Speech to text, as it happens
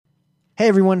Hey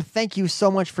everyone, thank you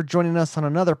so much for joining us on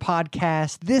another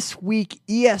podcast. This week,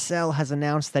 ESL has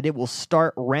announced that it will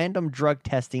start random drug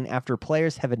testing after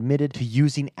players have admitted to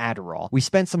using Adderall. We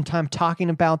spent some time talking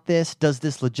about this. Does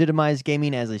this legitimize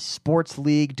gaming as a sports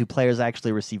league? Do players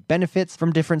actually receive benefits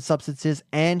from different substances?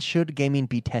 And should gaming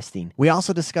be testing? We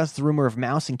also discussed the rumor of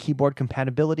mouse and keyboard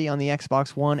compatibility on the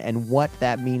Xbox One and what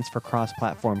that means for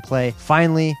cross-platform play.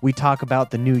 Finally, we talk about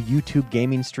the new YouTube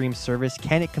gaming stream service.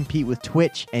 Can it compete with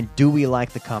Twitch? And do we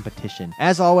like the competition?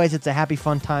 As always, it's a happy,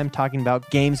 fun time talking about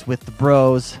games with the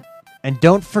bros. And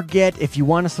don't forget, if you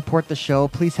want to support the show,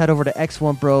 please head over to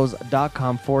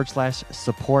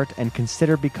x1bros.com/support and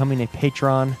consider becoming a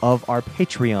patron of our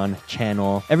Patreon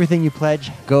channel. Everything you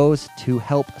pledge goes to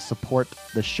help support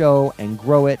the show and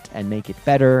grow it and make it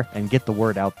better and get the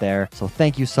word out there. So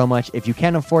thank you so much. If you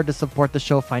can't afford to support the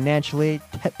show financially,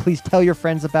 please tell your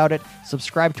friends about it.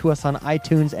 Subscribe to us on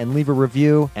iTunes and leave a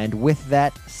review. And with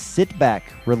that, sit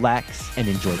back, relax, and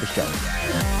enjoy the show.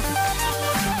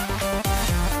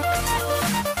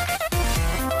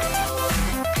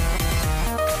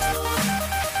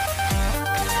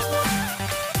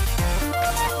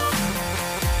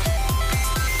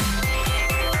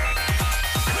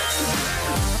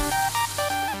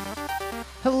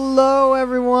 Hello,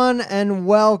 everyone, and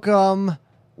welcome.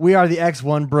 We are the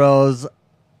X1 Bros.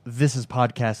 This is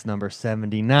podcast number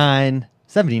 79.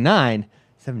 79?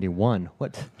 71.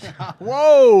 What?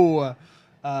 Whoa!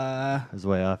 I was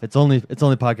way off. It's only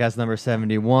podcast number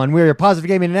 71. We're your Positive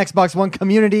Gaming and Xbox One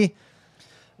community.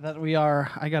 That we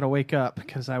are. I gotta wake up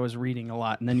because I was reading a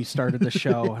lot, and then you started the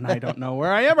show, and I don't know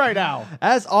where I am right now.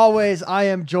 As always, I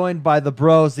am joined by the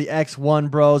bros, the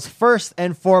X1 Bros. First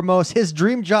and foremost, his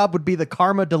dream job would be the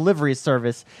Karma delivery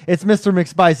service. It's Mr.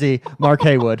 McSpicy, Mark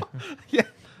Haywood. Yeah,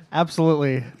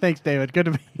 absolutely. Thanks, David. Good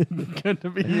to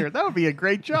be here. That would be a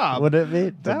great job. Would it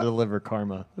be? To deliver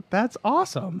karma. That's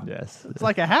awesome. Yes. It's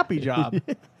like a happy job.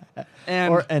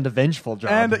 And a vengeful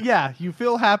job. And yeah, you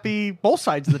feel happy both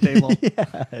sides of the table.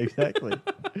 Yeah, exactly.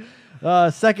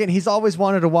 Second, he's always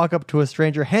wanted to walk up to a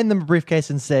stranger, hand them a briefcase,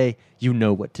 and say, "You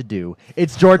know what to do."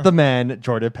 It's Jordan the Man,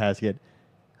 Jordan Paskett.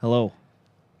 Hello.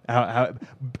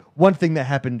 One thing that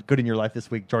happened good in your life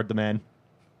this week, Jordan the Man.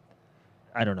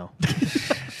 I don't know.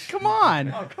 Come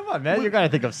on. Oh, come on, man. You got to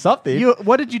think of something.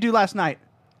 What did you do last night?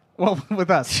 Well,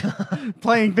 with us.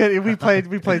 Playing video. We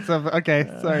played some. Okay,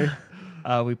 sorry.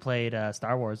 We played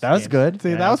Star Wars. That was games. good. See,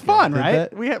 Yeah, that was fun,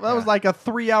 right? That- That was like a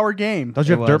 3-hour game. Don't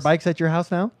you It have dirt was. bikes at your house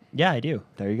now? Yeah, I do.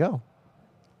 There you go.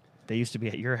 They used to be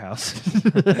at your house.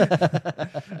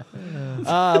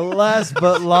 Last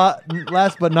but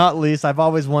not least, I've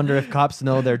always wondered if cops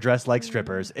know they're dressed like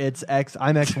strippers.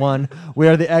 I'm X1. We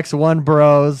are the X1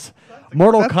 Bros.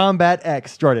 Mortal Kombat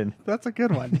X, Jordan. That's a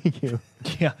good one. Thank you.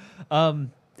 Yeah.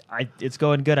 It's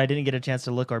going good. I didn't get a chance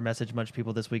to look or message much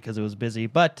people this week because it was busy.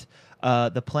 But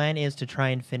the plan is to try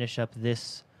and finish up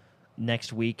this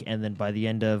next week, and then by the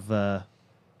end of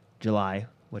July,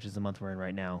 which is the month we're in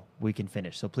right now, we can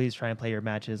finish. So please try and play your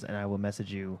matches, and I will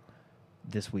message you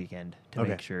this weekend to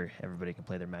make sure everybody can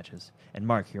play their matches. And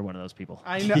Mark, you're one of those people.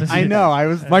 I know. I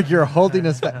was. Mark, you're holding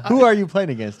us back. Who are you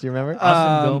playing against? Do you remember?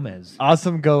 Awesome Gomez.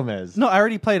 Awesome Gomez. No, I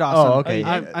already played Awesome. Oh, okay.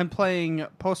 I'm playing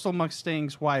Postal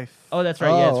Mustang's wife. Oh, that's right.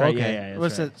 Yeah, that's right. okay. Yeah, that's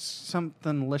Was right. it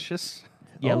something licious?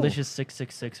 Yeah, Oh. Licious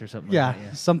 666 or something. Yeah,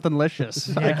 like that, something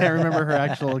licious. I can't remember her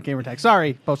actual gamer tag.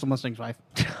 Sorry, Postal Mustang's wife.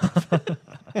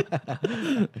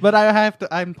 But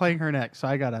I'm playing her next, so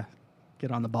I gotta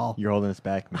get on the ball. You're holding us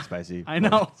back, McSpicy. I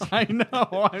know. I'm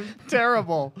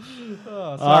terrible.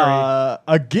 Oh, sorry.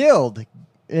 A guild.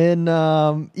 In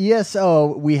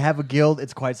ESO, we have a guild.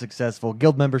 It's quite successful.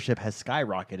 Guild membership has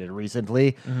skyrocketed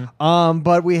recently.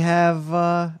 But we have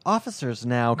officers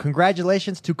now.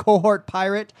 Congratulations to Cohort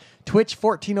Pirate, Twitch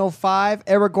 1405,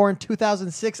 Aragorn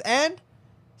 2006, and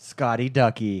Scotty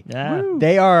Ducky. Yeah. Woo.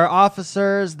 They are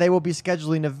officers. They will be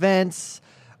scheduling events.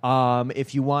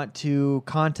 If you want to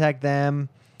contact them,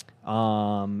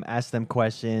 ask them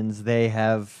questions, they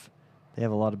have a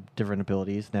lot of different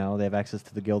abilities now. They have access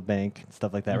to the guild bank and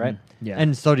stuff like that, right? Yeah.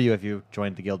 And so do you if you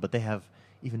joined the guild, but they have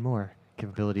even more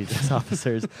capabilities as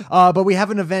officers. But we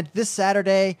have an event this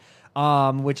Saturday,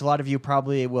 which a lot of you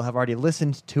probably will have already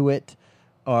listened to it.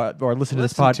 Or listen to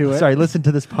this listen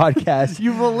to this podcast.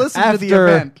 You will listen to the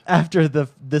event after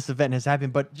this event has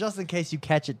happened. But just in case you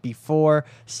catch it before,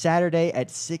 Saturday at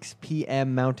 6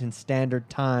 p.m. Mountain Standard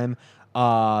Time,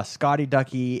 Scotty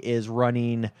Ducky is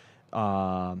running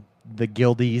the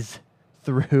guildies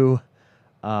through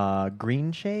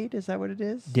Green Shade, is that what it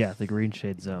is? Yeah, the Green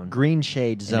Shade Zone. Green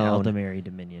Shade In Zone. Aldemary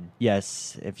Dominion.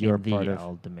 Yes, if you're In the part of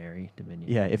Aldemary Dominion.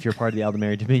 yeah, if you're part of the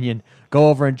Aldemary Dominion, go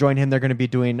over and join him. They're going to be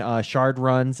doing shard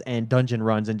runs and dungeon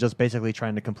runs, and just basically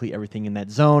trying to complete everything in that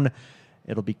zone.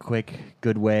 It'll be quick,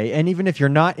 good way. And even if you're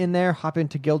not in there, hop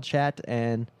into guild chat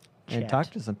and talk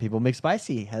to some people.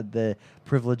 McSpicy had the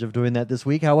privilege of doing that this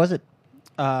week. How was it?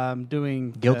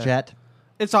 Doing Guild chat.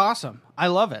 It's awesome. I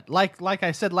love it. Like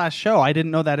I said last show, I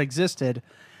didn't know that existed,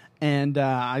 and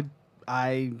I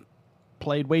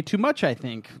played way too much. I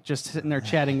think just sitting there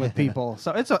chatting with people.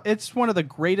 So it's one of the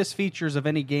greatest features of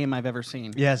any game I've ever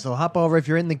seen. Yeah, so hop over if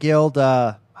you're in the guild.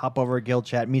 Hop over to guild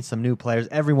chat, meet some new players.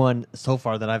 Everyone so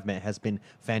far that I've met has been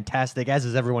fantastic, as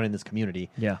is everyone in this community.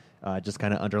 Yeah. Just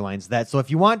kind of underlines that. So if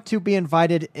you want to be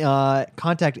invited,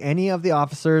 contact any of the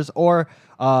officers or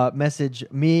message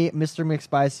me, Mr.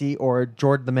 McSpicy, or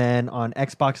Jord the Man on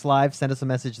Xbox Live. Send us a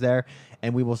message there,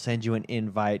 and we will send you an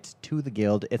invite to the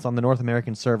guild. It's on the North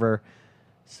American server.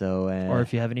 So, Or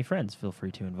if you have any friends, feel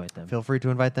free to invite them. feel free to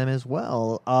invite them as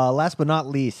well. Last but not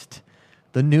least,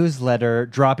 the newsletter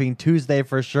dropping Tuesday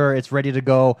for sure. It's ready to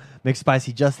go.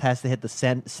 McSpicy just has to hit the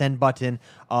send button.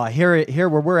 Here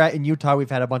where we're at in Utah, we've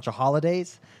had a bunch of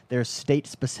holidays. There's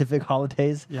state-specific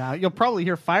holidays. Yeah, you'll probably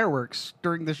hear fireworks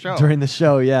during the show. During the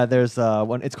show, yeah. There's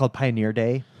one. It's called Pioneer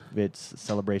Day. It's a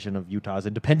celebration of Utah's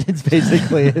independence,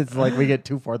 basically. It's like we get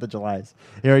 2 4th of Julys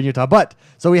here in Utah. But,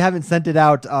 so we haven't sent it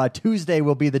out. Tuesday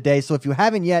will be the day. So if you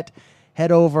haven't yet,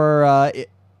 head over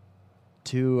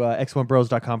to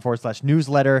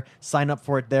x1bros.com/newsletter. Sign up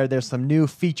for it there. There's some new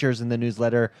features in the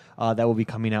newsletter that will be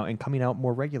coming out and coming out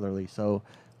more regularly. So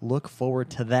look forward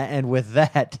to that. And with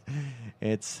that,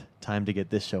 it's time to get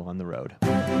this show on the road.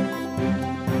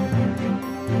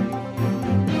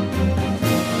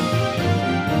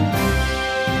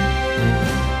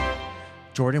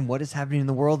 Jordan, what is happening in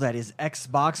the world that is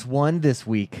Xbox One this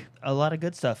week? A lot of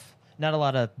good stuff. Not a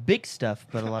lot of big stuff,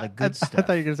 but a lot of good stuff. I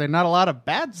thought you were going to say not a lot of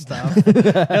bad stuff. No,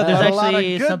 there's Not a lot of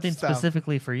actually good something stuff.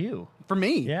 specifically for you. For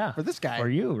me. Yeah. For this guy. For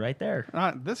you, right there.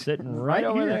 This Sitting right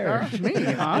over here. there. Me,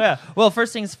 huh? Yeah. Well,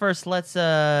 first things first, let's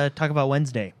talk about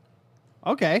Wednesday.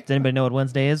 Okay. Does anybody know what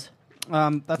Wednesday is?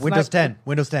 That's Windows not- 10.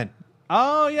 Windows 10.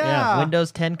 Oh, yeah.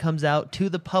 Windows 10 comes out to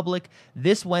the public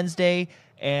this Wednesday,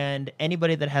 and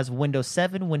anybody that has Windows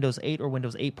 7, Windows 8, or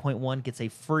Windows 8.1 gets a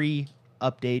free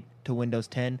update to Windows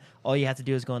 10. All you have to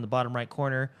do is go in the bottom right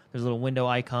corner. There's a little window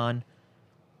icon.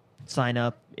 Sign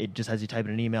up. It just has you type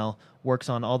in an email. Works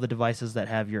on all the devices that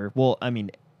have your... Well, I mean,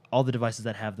 all the devices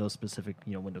that have those specific,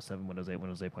 Windows 7, Windows 8,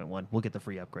 Windows 8.1 will get the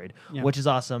free upgrade, Yeah. which is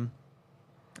awesome.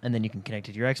 And then you can connect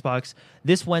it to your Xbox.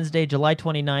 This Wednesday, July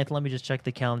 29th, let me just check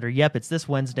the calendar. Yep, it's this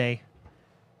Wednesday.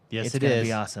 Yes, It's it going to is.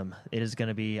 be awesome. It is going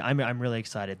to be... I'm really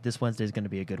excited. This Wednesday is going to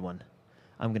be a good one.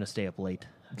 I'm going to stay up late.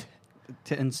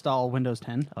 To install Windows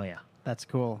 10. Oh, yeah. That's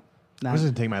cool. I Now, was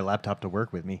going to take my laptop to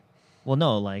work with me. Well,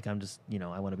 no, like, I'm just,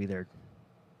 I want to be there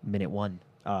minute one.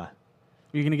 you're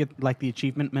going to get like the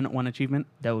achievement, minute 1 achievement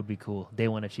That would be cool. Day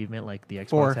one achievement like the Xbox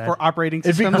for had. operating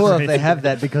It'd be systems. cool if they have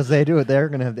that because they do it. They're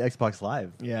going to have the Xbox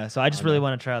Live. Yeah, so I just really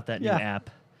want to try out that Yeah. new app.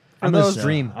 I'm those- going to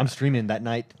stream. I'm streaming that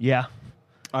night. Yeah.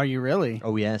 Are you really?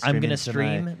 Oh, yeah. I'm going to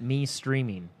streaming stream tonight. me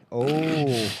streaming.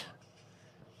 Oh.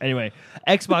 Anyway,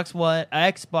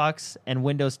 Xbox and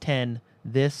Windows 10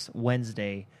 this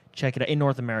Wednesday. Check it out in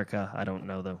North America. I don't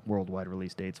know the worldwide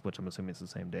release dates, which I'm assuming it's the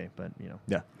same day, but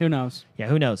Yeah. Who knows? yeah,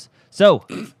 who knows? So,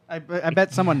 I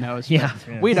bet someone knows. yeah,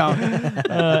 but we don't.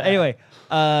 anyway,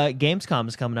 Gamescom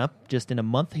is coming up just in a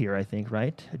month here, I think,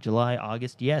 right? July,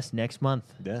 August, yes, next month.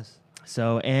 Yes.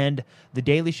 So, and the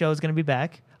Daily Show is going to be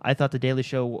back. I thought the Daily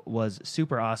Show was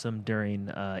super awesome during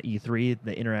E3,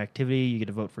 the interactivity. You get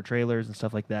to vote for trailers and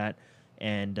stuff like that.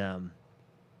 And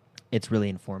it's really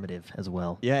informative as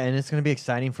well. Yeah, and it's going to be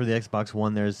exciting for the Xbox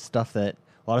One. There's a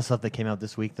lot of stuff that came out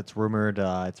this week that's rumored.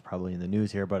 It's probably in the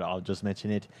news here, but I'll just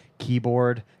mention it.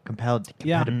 Keyboard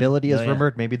compatibility Mhm. is Oh, yeah.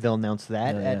 rumored. Maybe they'll announce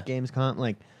that Oh, at yeah. Gamescom.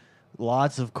 Like,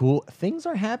 lots of cool things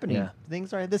are happening. Yeah.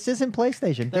 This isn't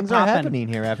PlayStation. They're Things are popping. happening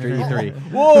here after E3.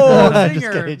 Whoa, Just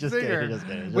zinger, kidding, just zinger.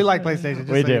 kidding. We like PlayStation. Just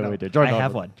We so you do, know. we do. Jordan I does.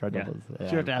 have one. Jordan Yeah. does.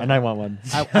 Should have And I want one.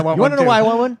 I want You one want to know too. why I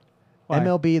want one? Why?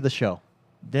 MLB The Show.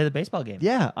 They're the baseball game.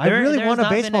 Yeah, I really there's want a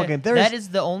not been baseball game. That is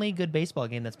the only good baseball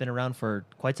game that's been around for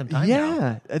quite some time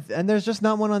now. Yeah, and there's just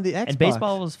not one on the Xbox. And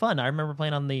baseball was fun. I remember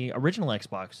playing on the original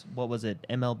Xbox. What was it?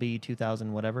 MLB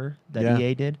 2000 whatever that Yeah.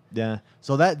 EA did? Yeah.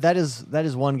 So that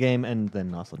is one game, and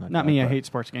then also Not me. I hate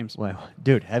sports games. Well,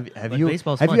 dude, have But you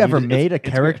baseball's have fun. you ever It's- made a it's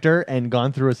character and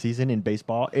gone through a season in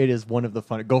baseball? It is one of the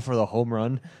fun. Go for the home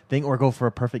run thing, or go for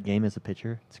a perfect game as a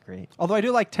pitcher. It's great. Although I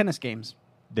do like tennis games.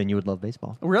 Then you would love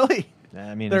baseball. Really?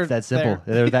 I mean, They're it's that simple.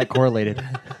 there. They're that correlated.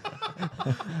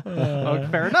 Oh,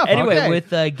 fair enough. Anyway, okay. with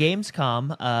Gamescom,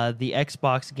 the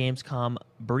Xbox Gamescom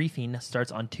briefing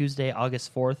starts on Tuesday,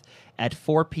 August 4th at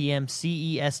 4 p.m.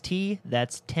 CEST.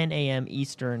 That's 10 a.m.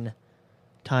 Eastern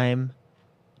Time,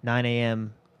 9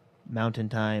 a.m. Mountain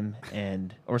Time,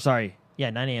 9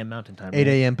 a.m. Mountain Time. 8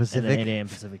 a.m. And then Pacific. 8 a.m.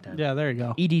 Pacific Time. Yeah, there you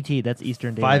go. EDT, that's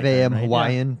Eastern 5 Daylight a.m. Time, right?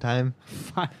 Hawaiian time.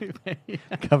 5 a.m.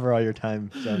 Cover all your time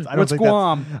zones. What's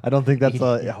Guam? I don't think that's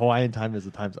a Hawaiian time is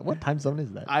a time zone. What time zone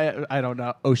is that? I don't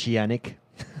know. Oceanic.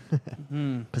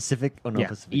 Hmm. Pacific? Oh, no, Yeah,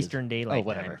 Pacific. is- Eastern Daylight Oh,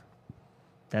 whatever. Time.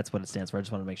 That's what it stands for. I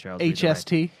just want to make sure I was reading it right.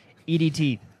 HST.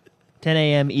 EDT, 10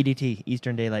 a.m. EDT,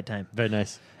 Eastern Daylight Time. Very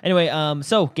nice. Anyway,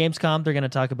 so Gamescom, they're going to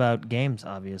talk about games,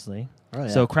 obviously. Oh, yeah.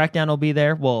 So Crackdown will be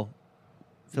there. Well,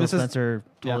 Phil This is- Spencer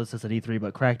told yeah. us this at E3,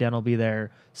 but Crackdown will be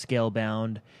there,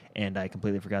 Scalebound, and I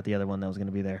completely forgot the other one that was going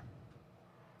to be there.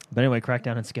 But anyway,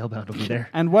 Crackdown and Scalebound will be there.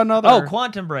 And one other. Oh,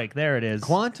 Quantum Break. There it is.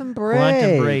 Quantum Break.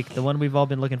 Quantum Break, the one we've all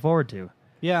been looking forward to.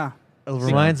 Yeah. It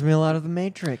reminds me a lot of The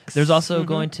Matrix. There's also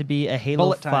going to be a Halo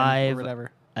Bullet time 5 or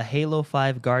whatever. a Halo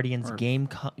 5 Guardians Or-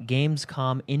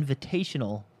 Gamescom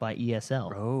Invitational by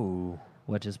ESL, Oh.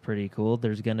 which is pretty cool.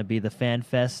 There's going to be the Fan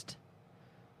Fest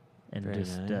and Very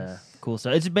just nice. cool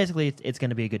stuff. It's basically it's going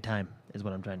to be a good time, is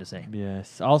what I'm trying to say.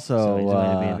 Yes. Also, So it's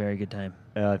going to be a very good time.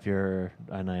 if you're,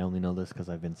 and I only know this because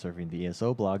I've been surfing the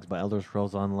ESO blogs, but Elder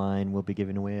Scrolls Online will be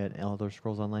giving away an Elder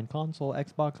Scrolls Online console,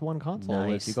 Xbox One console,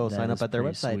 Nice. if you go That sign is up at their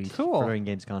pretty website sweet. Cool. during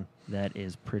Gamescom. That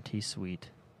is pretty sweet.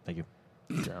 Thank you.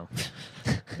 So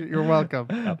You're welcome.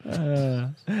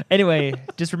 anyway,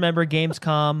 just remember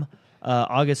Gamescom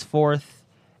August 4th,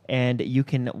 and you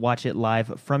can watch it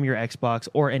live from your Xbox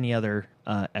or any other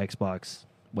Xbox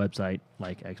website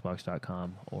like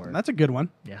Xbox.com or That's a good one.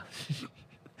 yeah.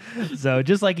 So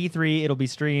just like E3, it'll be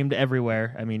streamed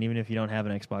everywhere. I mean, even if you don't have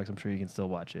an Xbox, I'm sure you can still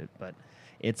watch it. But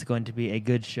it's going to be a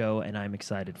good show, and I'm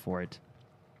excited for it.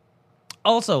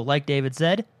 Also, like David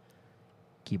said,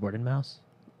 keyboard and mouse.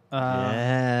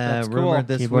 Yeah, that's rumored cool.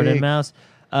 this Keyboard week. and mouse.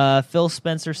 Phil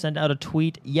Spencer sent out a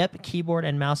tweet. Yep, keyboard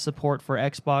and mouse support for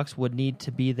Xbox would need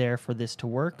to be there for this to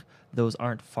work. Those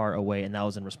aren't far away, and that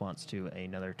was in response to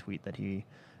another tweet that he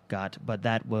got. But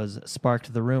that was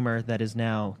sparked the rumor that is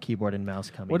now keyboard and mouse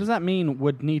coming. What does that mean?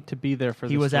 Would need to be there for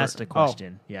He this was to work? asked a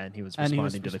question, yeah, and he was And he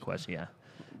responding was to the question, yeah.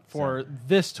 For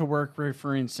this to work,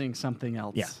 referencing something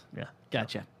else. Yeah, yeah.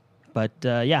 Gotcha. But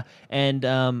yeah, and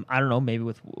I don't know, maybe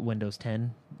with Windows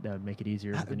 10, that would make it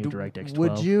easier with the new DirectX 12.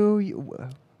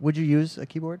 Would you use a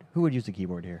keyboard? Who would use a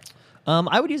keyboard here?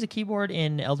 I would use a keyboard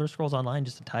in Elder Scrolls Online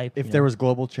just to type. If you there know. was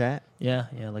global chat, Yeah,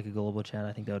 like a global chat,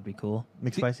 I think that would be cool.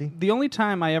 McSpicy? The only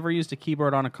time I ever used a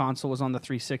keyboard on a console was on the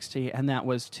 360, and that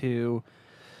was to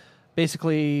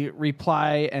basically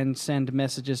reply and send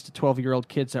messages to 12-year-old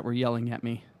kids that were yelling at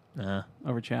me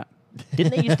over chat.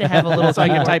 Didn't they used to have a little So I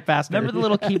could keyboard- type faster. Remember the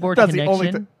little keyboard That's the only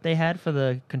connection they had for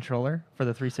the controller for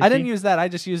the 360? I didn't use that. I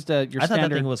just used your I thought that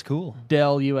standard thing was cool.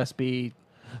 Dell USB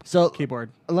So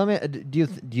keyboard. let me. Do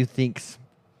you think?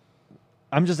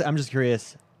 I'm just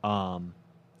curious.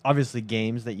 Obviously,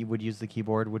 games that you would use the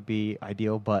keyboard would be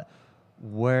ideal, but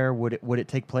where would it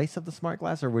take place of the smart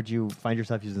glass, or would you find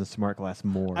yourself using the smart glass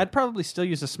more? I'd probably still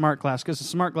use a smart glass because the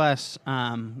smart glass,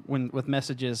 when with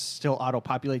messages, still auto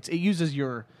populates. It uses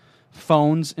your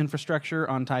phone's infrastructure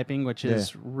on typing, which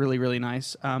is really, really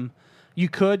nice. You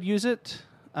could use it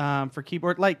for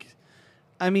keyboard.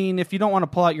 I mean, if you don't want to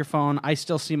pull out your phone, I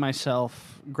still see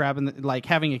myself grabbing,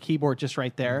 having a keyboard just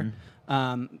right there.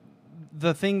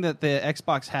 The thing that the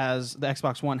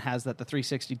Xbox One has that the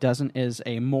 360 doesn't is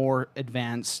a more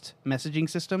advanced messaging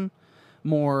system.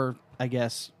 More, I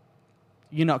guess,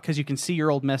 because you can see your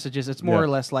old messages. It's more or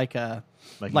less like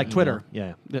Like Twitter,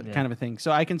 yeah. kind of a thing.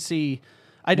 So I can see.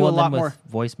 I do a Well, lot then more. with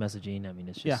voice messaging. I mean,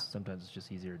 it's just Yeah. sometimes it's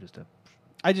just easier just to.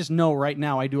 I just know right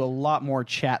now I do a lot more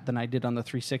chat than I did on the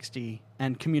 360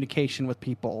 and communication with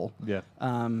people. Yeah.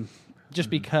 Just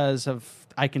because of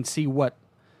I can see what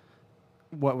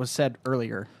was said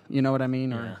earlier. You know what I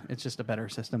mean? Yeah. Or it's just a better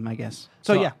system, I guess.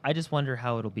 So yeah, I just wonder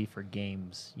how it'll be for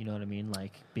games. You know what I mean?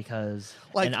 Because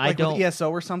like I don't. with ESO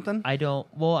or something. I don't.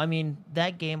 Well, I mean,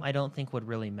 that game I don't think would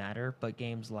really matter. But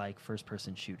games like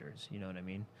first-person shooters, you know what I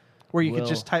mean? Where you could will-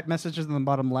 just type messages in the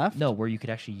bottom left? No, where you could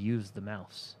actually use the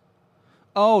mouse.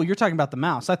 Oh, you're talking about the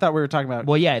mouse. I thought we were talking about...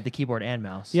 Well, yeah, the keyboard and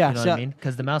mouse. Yeah, you know so- what I mean?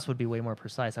 Because the mouse would be way more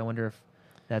precise. I wonder if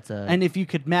that's a. And if you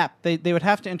could map... They would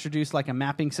have to introduce like a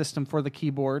mapping system for the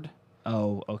keyboard.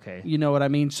 Oh, okay. You know what I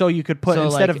mean? So you could put, So,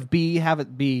 instead like, of B, have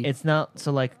it be... It's not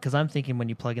so because I'm thinking when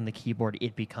you plug in the keyboard,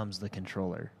 it becomes the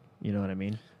controller. You know what I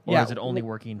mean? Or Yeah, is it only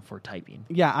working for typing?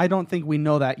 Yeah, I don't think we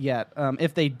know that yet.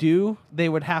 If they do, they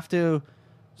would have to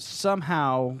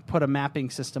somehow put a mapping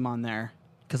system on there.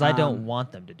 Because I don't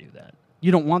want them to do that.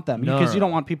 You don't want them No, because no, you no.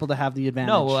 don't want people to have the advantage.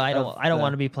 No, well, I don't. of I don't the-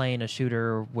 want to be playing a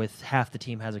shooter with half the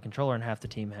team has a controller and half the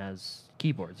team has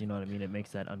keyboards. You know what I mean? It makes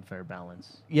that unfair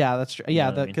balance. Yeah, that's true. You Yeah,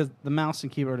 know what I mean? because the mouse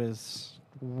and keyboard is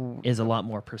Is a lot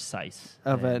more precise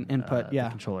Of than, an input, the yeah.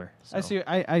 controller. So. I see.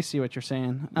 I see what you're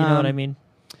saying. You know what I mean?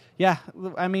 Yeah,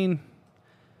 I mean,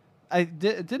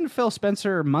 didn't Phil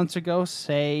Spencer months ago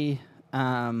say?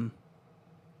 Didn't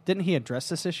he address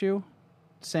this issue,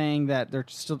 saying that they're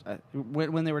still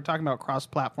when they were talking about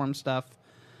cross-platform stuff?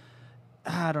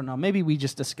 I don't know. Maybe we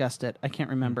just discussed it. I can't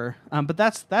remember. But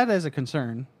that is a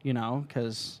concern,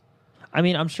 because I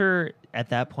mean, I'm sure at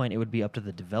that point it would be up to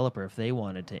the developer if they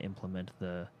wanted to implement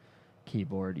the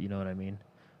keyboard. You know what I mean?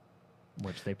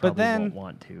 Which they probably won't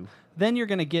want to. then you're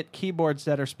going to get keyboards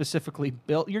that are specifically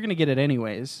built. You're going to get it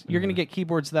anyways. You're going to get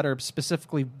keyboards that are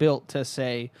specifically built to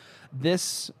say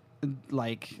this,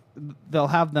 like they'll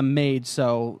have them made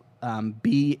so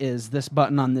B is this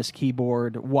button on this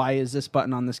keyboard, Y is this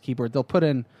button on this keyboard. They'll put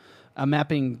in a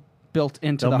mapping built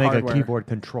into They'll the make hardware. a keyboard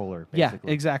controller. Yeah,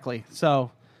 Basically. exactly.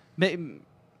 So, I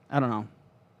don't know.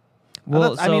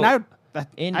 Well, I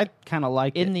kind of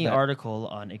like in it, the but- article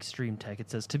on Extreme Tech,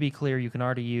 it says, to be clear, you can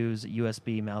already use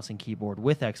USB mouse and keyboard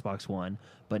with Xbox One,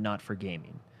 but not for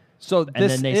gaming. So then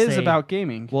this they is say- about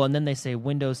gaming. Well, and then they say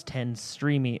Windows 10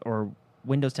 streaming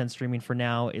for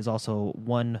now is also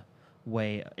one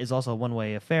way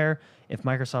affair. If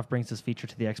Microsoft brings this feature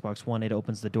to the Xbox One, it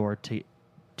opens the door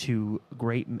to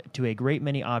a great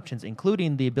many options,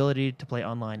 including the ability to play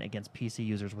online against PC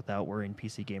users without worrying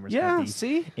PC gamers Yeah, have the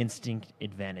see? instinct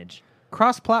advantage.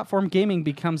 Cross-platform gaming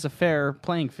becomes a fair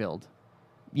playing field.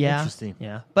 Yeah, Interesting.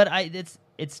 Yeah, but it's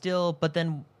still.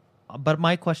 But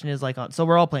my question is so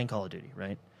we're all playing Call of Duty,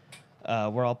 right?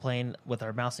 We're all playing with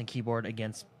our mouse and keyboard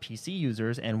against PC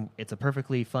users, and it's a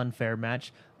perfectly fun, fair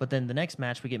match. But then the next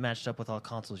match, we get matched up with all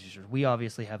consoles users. We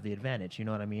obviously have the advantage. You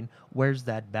know what I mean? Where's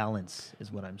that balance?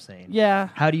 Is what I'm saying. Yeah.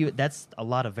 How do you? That's a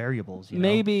lot of variables. You know?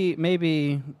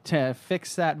 Maybe to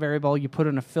fix that variable, you put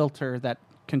in a filter that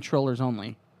controllers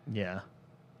only. Yeah.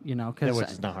 Because Which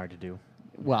is not hard to do.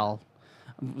 well,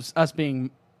 us being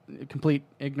complete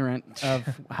ignorant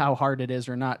of how hard it is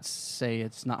or not, say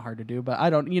it's not hard to do. But I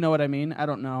don't. You know what I mean? I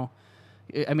don't know.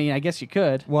 I mean, I guess you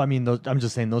could. Well, I mean, I'm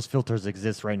just saying those filters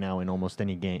exist right now in almost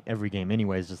every game,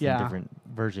 anyways, just in different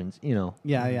versions. Yeah,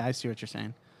 I see what you're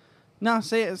saying. No,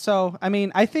 so. I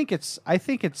mean, I think it's. I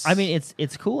mean,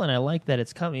 it's cool, and I like that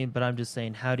it's coming. But I'm just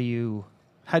saying, how do you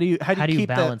keep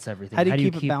balance everything? How do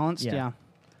you keep it balanced? Yeah.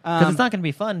 Because it's not going to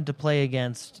be fun to play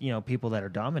against people that are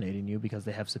dominating you because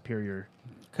they have superior.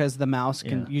 Because the mouse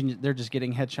they're just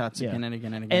getting headshots again and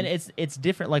again and again. And it's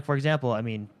different. Like, for example, I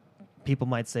mean, people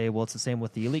might say, well, it's the same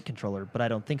with the Elite controller, but I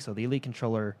don't think so. The Elite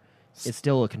controller is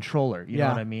still a controller. You know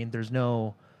what I mean? There's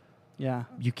no. Yeah.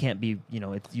 You can't be.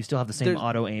 You still have the same There's-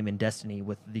 auto aim and Destiny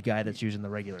with the guy that's using the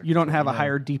regular. You don't have a know?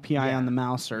 higher DPI Yeah. on the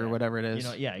mouse or whatever it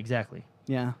is. Yeah, exactly.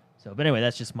 Yeah. So, but anyway,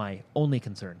 that's just my only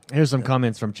concern. Here's some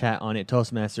comments from chat on it.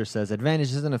 Toastmaster says,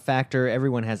 advantage isn't a factor.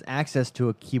 Everyone has access to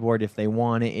a keyboard if they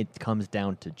want it. It comes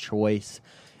down to choice.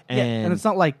 And it's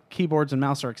not like keyboards and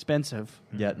mouse are expensive.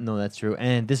 Yeah, no, that's true.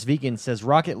 And this vegan says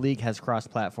Rocket League has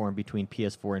cross-platform between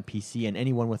PS4 and PC, and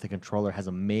anyone with a controller has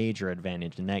a major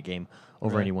advantage in that game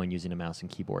over Right. anyone using a mouse and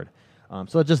keyboard.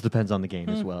 So it just depends on the game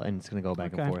as well, and it's going to go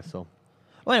back and forth. So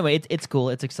Well, anyway, it's cool.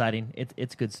 It's exciting.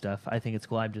 It's good stuff. I think it's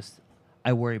cool.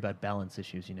 I worry about balance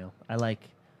issues. I like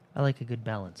a good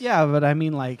balance. Yeah, but I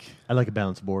mean, like, I like a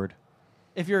balanced board.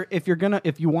 if you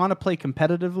want to play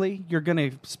competitively, you're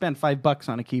gonna spend $5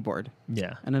 on a keyboard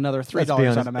Yeah. and another Let's $3 be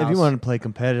on honest, a mouse. if you want to play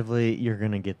competitively, you're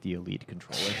going to get the Elite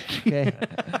controller. Okay.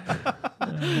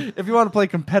 If you want to play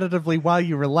competitively while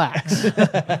you relax, you're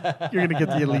gonna get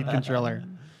the Elite controller.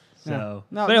 So,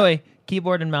 No, but anyway,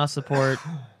 keyboard and mouse support.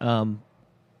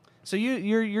 So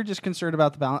you're just concerned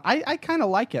about the balance. I kind of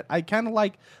like it. I kind of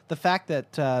like the fact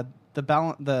that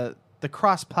the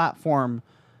cross-platform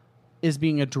is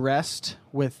being addressed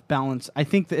with balance. I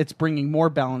think that it's bringing more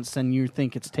balance than you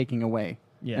think it's taking away.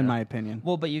 Yeah. In my opinion.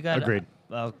 Well, but you got Agreed.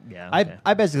 Oh, yeah. Okay.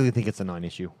 I basically think it's a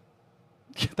non-issue.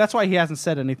 That's why he hasn't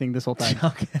said anything this whole time.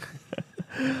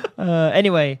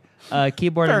 Anyway,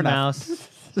 keyboard Fair and enough. mouse.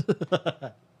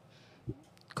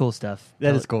 Cool stuff.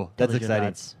 That is cool. That's Totally exciting.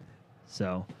 nuts.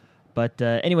 So, but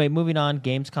anyway, moving on.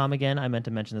 Gamescom again. I meant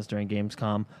to mention this during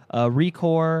Gamescom.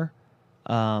 Recore,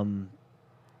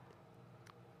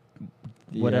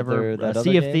 whatever. that other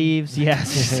Sea of game? Thieves.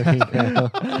 Yes.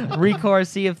 Recore,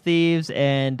 Sea of Thieves,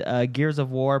 and Gears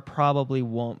of War probably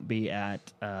won't be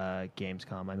at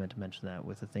Gamescom. I meant to mention that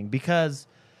with the thing because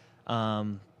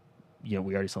we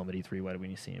already saw him at E3. Why do we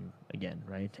need to see him again,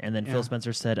 right? And then Yeah. Phil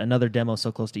Spencer said another demo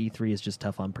so close to E3 is just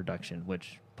tough on production,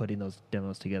 which putting those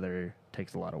demos together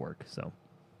takes a lot of work. So,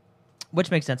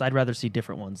 which makes sense. I'd rather see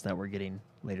different ones that we're getting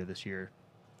later this year,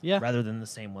 Yeah. rather than the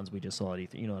same ones we just saw at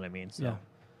E3. You know what I mean? So. Yeah.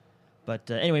 But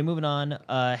anyway, moving on.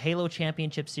 Halo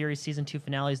Championship Series Season 2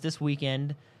 finales this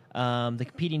weekend. The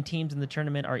competing teams in the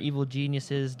tournament are Evil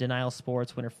Geniuses, Denial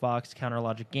Sports, Winter Fox, Counter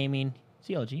Logic Gaming,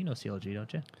 CLG. You know CLG,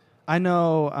 don't you? I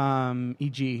know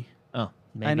EG. Oh,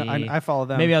 maybe. I know. I follow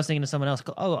them. Maybe I was thinking of someone else.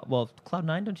 Oh, well,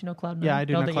 Cloud9. Don't you know Cloud9? Yeah, I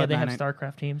do know Yeah, they have Cloud9.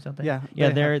 StarCraft teams, don't they? Yeah, Yeah,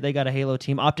 they they got a Halo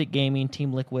team. Optic Gaming,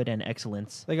 Team Liquid, and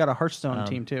Excellence. They got a Hearthstone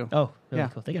team too. Oh, really Yeah.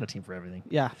 cool. They got a team for everything.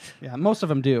 Yeah. Most of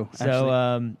them do.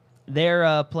 So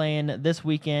they're playing this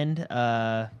weekend,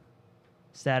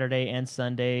 Saturday and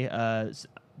Sunday.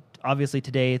 Obviously,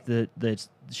 today the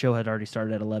show had already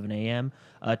started at 11 a.m.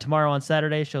 Tomorrow on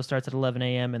Saturday, show starts at 11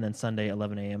 a.m. and then Sunday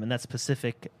 11 a.m. and that's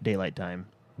Pacific Daylight Time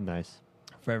Nice.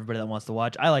 for everybody that wants to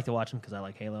watch. I like to watch them because I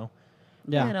like Halo.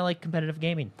 Yeah. And I like competitive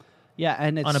gaming. Yeah,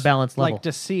 and it's On a balanced level. Like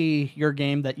to see your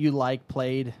game that you like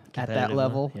played at that Competitive,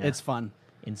 level. yeah. It's fun.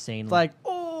 Insane. It's like,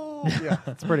 oh, yeah,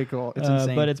 it's pretty cool. It's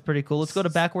insane. But it's pretty cool. Let's go to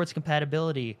backwards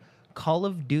compatibility. Call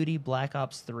of Duty Black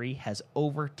Ops 3 has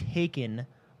overtaken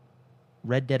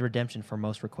Red Dead Redemption for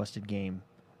most requested game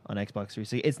on Xbox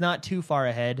 360. It's not too far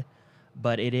ahead,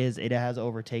 but it has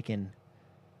overtaken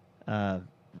Red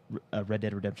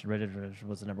Dead Redemption. Red Dead Redemption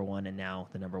was the number one, and now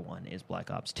the number one is Black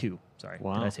Ops 2. Sorry,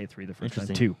 Wow. did I say 3 the first time?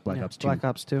 Interesting. 2. Black Yeah, Ops 2. Black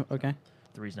Ops 2. Okay.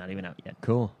 3's not even out yet.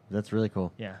 Cool. That's really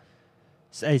cool. Yeah.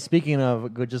 Hey, speaking of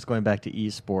just going back to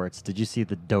esports, did you see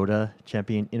the Dota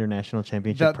International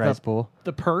Championship prize pool?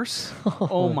 The purse.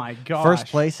 Oh my gosh. First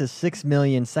place is 6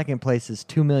 million. Second place is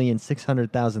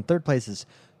 2,600,000. Third place is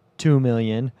 2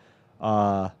 million.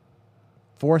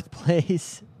 Fourth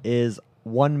place is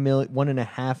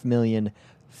 1.5 million.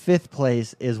 Fifth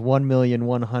place is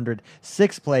 1,100,000.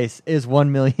 Sixth place is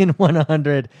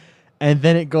 1,100,000. And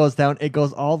then it goes down. It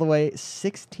goes all the way.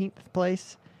 16th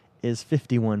place is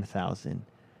 51,000.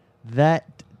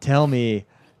 That tell me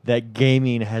that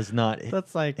gaming has not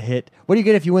That's like hit. What do you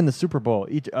get if you win the Super Bowl?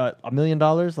 $1 million?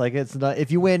 Like it's not.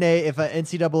 If you win if an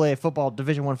NCAA football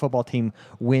Division I football team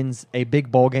wins a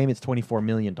big bowl game, it's $24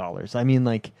 million. I mean,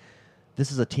 like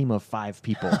this is a team of 5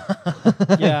 people.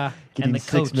 yeah. getting the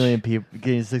 6 coach. million people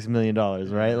getting $6 million,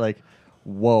 right? Like,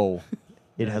 whoa,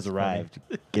 it has arrived.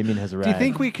 Gaming has arrived. Do you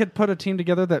think we could put a team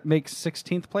together that makes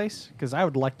 16th place? Because I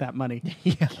would like that money.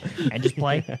 Yeah. And just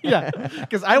play. Yeah,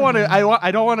 because I want to.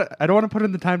 I don't want to put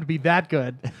in the time to be that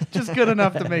good. Just good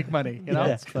enough to make money. You know,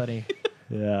 That's funny.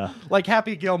 Yeah. like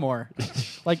Happy Gilmore.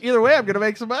 Like either way, I'm gonna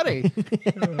make some money.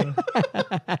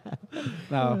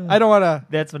 No, I don't want to.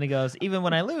 That's when he goes, even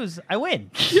when I lose, I win.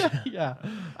 Yeah,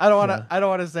 I don't want to. I don't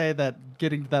want to say that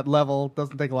getting to that level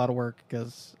doesn't take a lot of work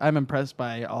because I'm impressed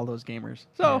by all those gamers.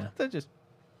 So Yeah. they're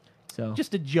So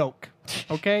just a joke.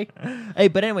 Okay. Hey,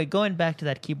 but anyway, going back to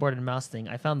that keyboard and mouse thing,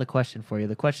 I found the question for you.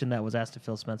 The question that was asked to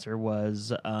Phil Spencer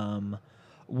was,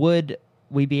 would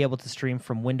we be able to stream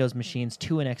from Windows machines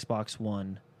to an Xbox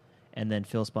One? And then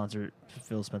Phil Spencer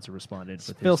responded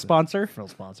with Phil Sponsor?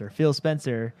 Phil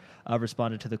Spencer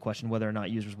responded to the question whether or not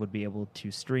users would be able to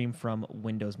stream from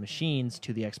Windows machines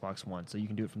to the Xbox One. So you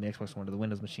can do it from the Xbox One to the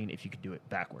Windows machine if you could do it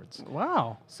backwards.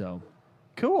 Wow. So,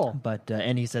 Cool. but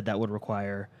and he said that would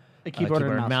require A keyboard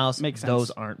and mouse. Makes sense.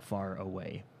 Those aren't far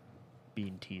away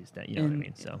being teased at, you know what I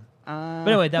mean? So, But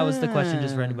but anyway, that was the question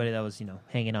just for anybody that was,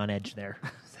 hanging on edge there.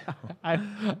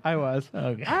 I was.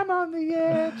 Okay. I'm on the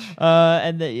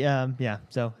edge. Yeah.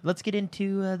 So let's get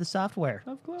into the software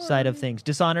side of things.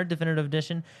 Dishonored Definitive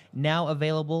Edition now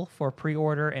available for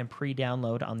pre-order and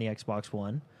pre-download on the Xbox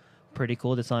One. Pretty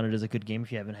cool. Dishonored is a good game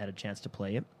if you haven't had a chance to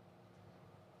play it.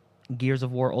 Gears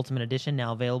of War Ultimate Edition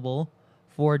now available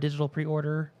for digital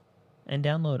pre-order and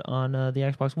download on the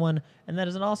Xbox One, and that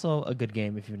is also a good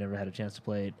game if you've never had a chance to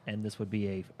play it, and this would be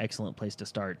an excellent place to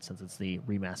start since it's the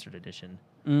remastered edition,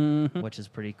 which is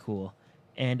pretty cool.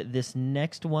 And this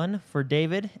next one for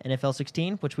David, NFL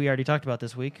 16, which we already talked about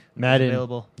this week. Madden.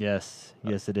 Available. Yes,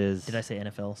 it is. Did I say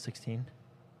NFL 16?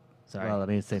 Sorry. Well, I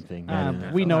mean, same thing.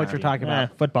 Madden, We NFL know what you're 16. talking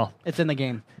about. Football. It's in the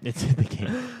game. It's in the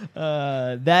game.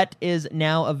 That is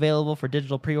now available for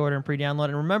digital pre-order and pre-download.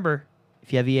 And remember,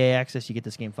 if you have EA access, you get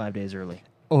this game 5 days early.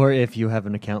 Or if you have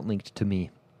an account linked to me,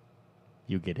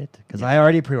 you get it. Because I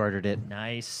already pre-ordered it,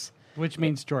 Nice. Which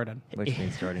means Jordan. which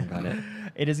means Jordan got it.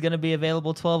 It is going to be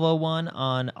available 12/01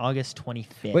 on August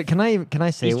 25th. Wait, can I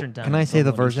say Eastern time, can I say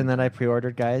the 12:01 version Eastern that I time.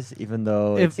 pre-ordered, guys? Even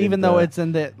though It's in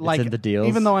the in the deals.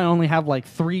 even though I only have like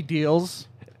 3 deals,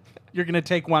 You're going to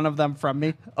take one of them from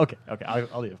me? Okay,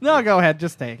 I'll leave. No, go ahead.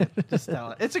 Just take it. Just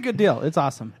tell it. It's a good deal. It's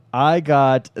awesome. I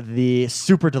got the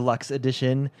Super Deluxe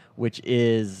Edition, which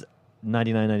is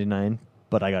 $99.99,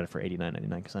 but I got it for $89.99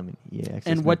 because I'm an EA Access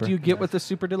And what member. do you get with the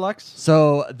Super Deluxe?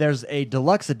 So there's a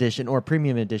deluxe edition or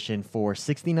premium edition for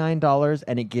 $69,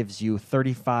 and it gives you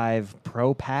 35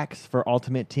 pro packs for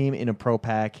Ultimate Team. In a pro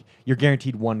pack, you're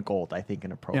guaranteed 1 gold, I think,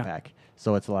 in a pro Yeah. pack.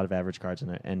 So it's a lot of average cards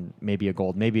and maybe a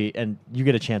gold, and you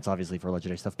get a chance obviously for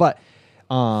legendary stuff. But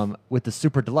with the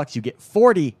Super Deluxe, you get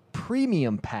 40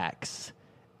 premium packs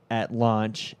at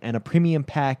launch, and a premium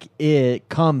pack it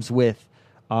comes with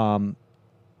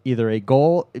either a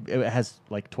gold. It has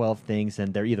like 12 things,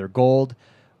 and they're either gold,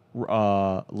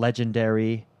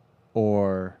 legendary,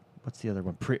 or what's the other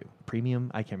one?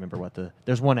 Premium. I can't remember what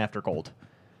there's one after gold.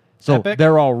 So Epic?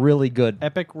 they're all really good.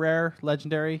 Epic, rare,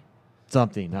 legendary,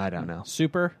 Something I don't know,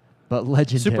 super. but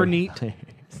legendary. Super neat. players.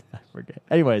 I forget.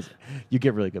 Anyways, you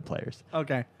get really good players,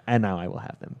 Okay. and now I will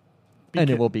have them, and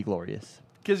it will be glorious.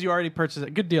 Because you already purchased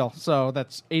it. Good deal. So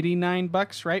that's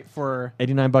 $89, right? For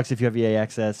 $89 if you have EA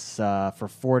Access for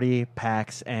 40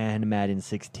 packs and Madden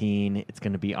 16. It's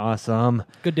going to be awesome.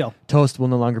 good deal. Toast will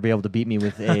no longer be able to beat me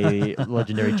with a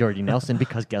legendary Jordy Nelson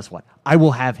because guess what? I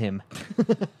will have him.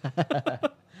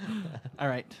 All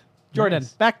right. Jordan,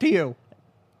 Nice. back to you.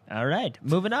 All right,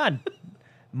 moving on.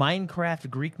 Minecraft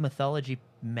Greek Mythology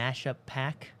Mashup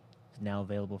Pack is now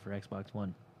available for Xbox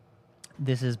One.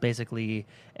 This is basically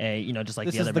just like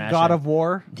This the is other the mashup. God of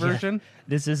War Yeah. version.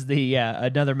 This is the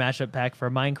another mashup pack for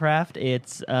Minecraft.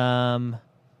 It's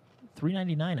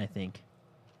 $3.99, I think.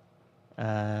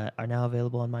 Are now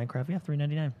available on Minecraft. Yeah,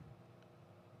 $3.99,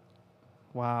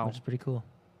 Wow. which is pretty cool.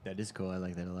 That is cool. I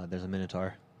like that a lot. There's a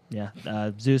Minotaur. Yeah,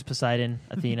 Zeus, Poseidon,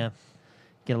 Athena,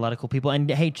 get a lot of cool people. And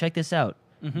hey, check this out.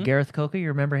 Mhm. Gareth Coker, you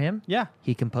remember him? Yeah.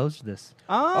 He composed this.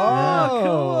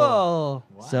 Oh,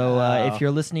 cool. So if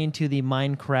you're listening to the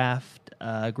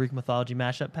Minecraft Greek mythology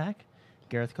mashup pack,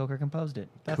 Gareth Coker composed it.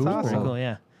 That's Cool. awesome. Pretty cool,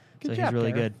 yeah. Good so job, he's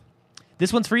really Gareth. good.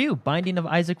 This one's for you. Binding of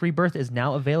Isaac Rebirth is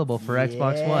now available for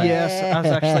Xbox One. Yes,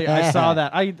 I saw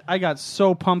that. I got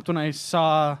so pumped when I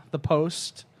saw the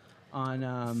post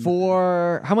on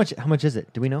For how much? How much is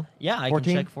it? Do we know? Yeah, I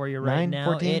 14? can check for you right 9, now.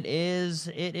 14? It is.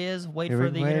 Wait Here for we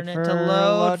the wait internet for to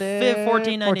load. it.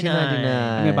 $14.99.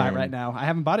 I'm gonna buy it right now. I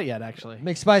haven't bought it yet, actually.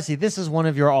 McSpicy, this is one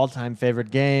of your all-time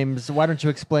favorite games. Why don't you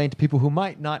explain to people who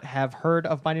might not have heard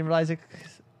of Binding of Isaac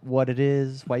what it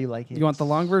is, why you like it? You want the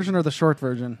long version or the short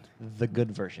version? The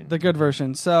good version. The good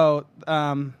version. So,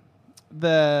 the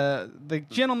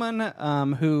gentleman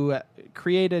who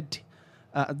created.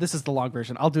 This is the long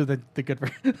version. I'll do the good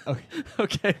version. Okay.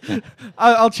 Okay.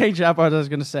 I'll change up what I was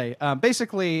going to say.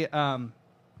 Basically,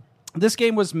 this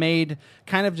game was made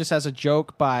kind of just as a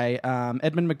joke by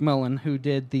Edmund McMillan, who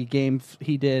did the game.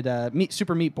 He did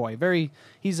Super Meat Boy.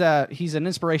 He's an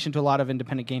inspiration to a lot of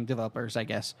independent game developers, I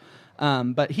guess.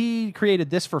 But he created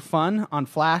this for fun on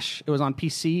Flash. It was on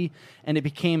PC, and it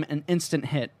became an instant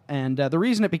hit. And the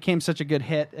reason it became such a good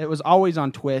hit, it was always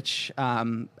on Twitch.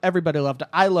 Everybody loved it.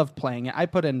 I loved playing it. I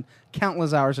put in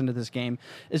countless hours into this game,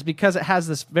 is because it has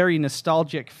this very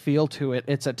nostalgic feel to it.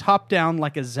 It's a top-down,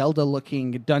 like a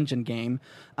Zelda-looking dungeon game.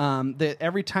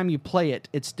 Every time you play it,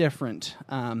 it's different.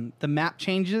 The map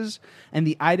changes, and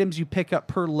the items you pick up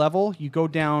per level, you go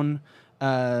down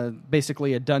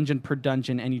basically a dungeon per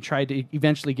dungeon, and you try to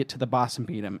eventually get to the boss and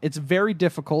beat him. It's very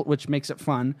difficult, which makes it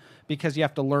fun because you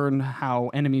have to learn how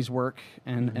enemies work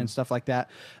and stuff like that.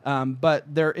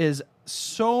 But there is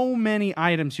so many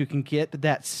items you can get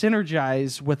that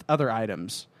synergize with other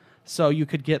items. So you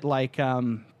could get like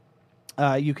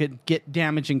you could get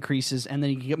damage increases, and then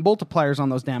you can get multipliers on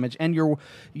those damage, and you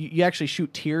actually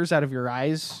shoot tears out of your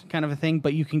eyes, kind of a thing.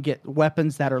 But you can get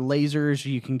weapons that are lasers.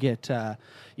 You can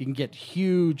get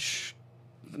huge.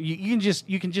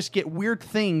 You can just get weird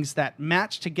things that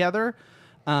match together,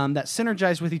 that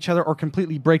synergize with each other, or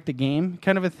completely break the game,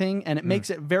 kind of a thing. And it makes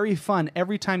it very fun.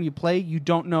 Every time you play, you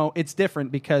don't know it's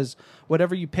different because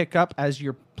whatever you pick up as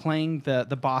you're playing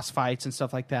the boss fights and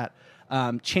stuff like that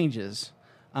changes.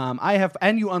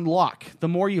 And you unlock. The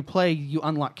more you play, you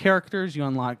unlock characters, you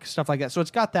unlock stuff like that. So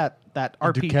it's got that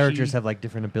RPG. Do characters have like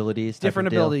different abilities? type different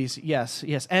of deal? abilities? Yes.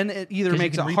 And it either 'Cause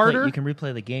makes you it can harder. You can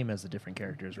replay the game as the different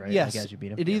characters, right? Yes, Like as you beat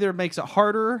them. it either makes it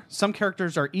harder. Some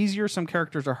characters are easier. Some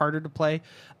characters are harder to play.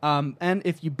 And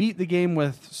if you beat the game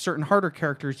with certain harder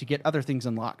characters, you get other things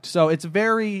unlocked. So it's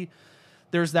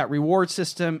there's that reward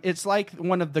system. It's like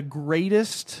one of the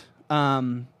greatest.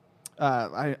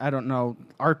 I don't know,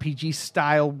 RPG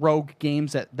style rogue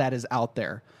games that is out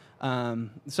there.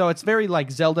 So it's very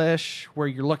like Zelda-ish, where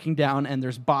you're looking down and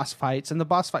there's boss fights, and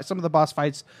some of the boss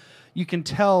fights, You can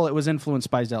tell it was influenced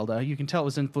by Zelda. You can tell it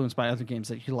was influenced by other games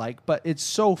that you like, but it's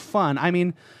so fun. I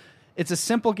mean, it's a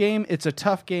simple game, it's a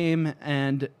tough game,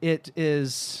 and it's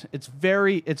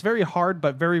very hard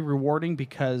but very rewarding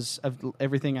because of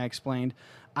everything I explained.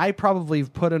 I probably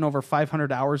have put in over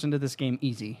 500 hours into this game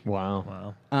easy. Wow.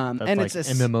 Wow. That's and like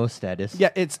it's MMO status. Yeah,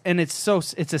 it's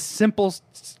a simple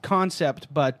concept,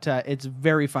 but it's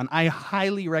very fun. I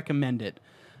highly recommend it.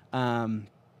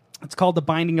 It's called The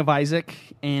Binding of Isaac,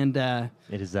 and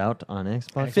It is out on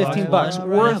Xbox. $15 Right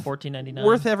worth now, $14.99.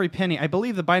 worth every penny. I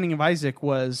believe The Binding of Isaac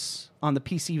was on the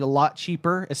PC a lot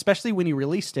cheaper, especially when he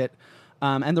released it.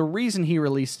 And the reason he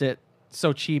released it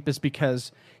so cheap is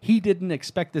because he didn't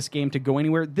expect this game to go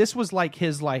anywhere. This was like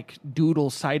his doodle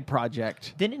side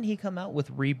project. Didn't he come out with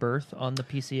Rebirth on the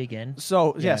PC again?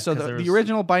 So Yeah, so 'cause there the was-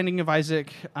 original Binding of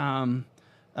Isaac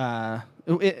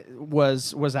it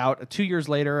was out 2 years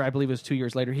later. I believe it was 2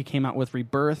 years later. He came out with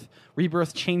Rebirth.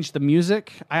 Rebirth changed the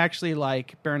music. I actually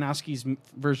like Baranowski's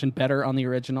version better on the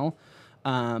original,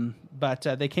 but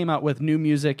they came out with new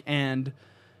music and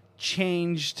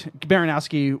changed.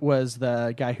 Baranowski was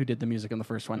the guy who did the music in the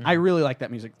first one. I really like that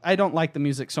music. I don't like the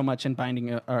music so much in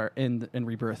Binding or in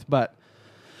Rebirth, but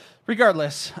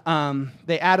regardless,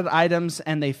 they added items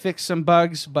and they fixed some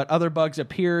bugs, but other bugs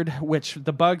appeared, which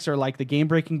the bugs are like the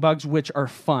game-breaking bugs, which are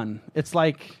fun. It's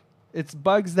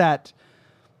bugs that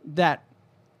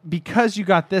because you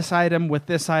got this item with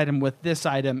this item with this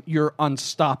item, you're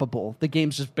unstoppable. The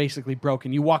game's just basically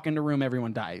broken. You walk into a room,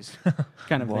 everyone dies,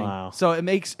 kind of Wow. thing. So it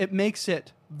makes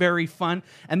it very fun,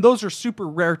 and those are super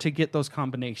rare to get those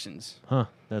combinations. Huh.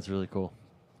 That's really cool.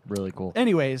 Really cool.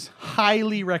 Anyways,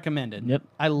 highly recommended. Yep.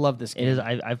 I love this game. It is.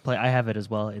 I've played. I have it as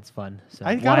well. It's fun. So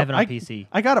I well, got I have it it on PC.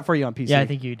 I got it for you on PC. Yeah, I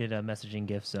think you did a messaging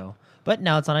gift. So, but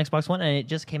now it's on Xbox One, and it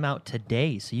just came out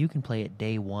today, so you can play it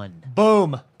day one,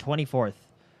 Boom. 24th,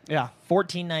 Yeah.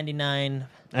 $14.99.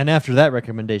 And after that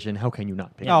recommendation, how can you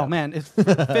not pick it Oh up? man, it's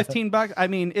 $15. I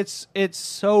mean, it's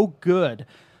so good.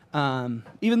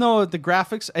 Even though the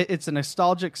graphics, it's a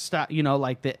nostalgic style.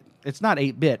 It's not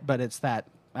 8-bit, but it's that,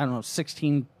 I don't know,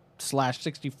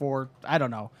 16/64. I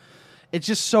don't know. It's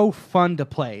just so fun to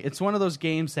play. It's one of those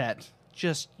games that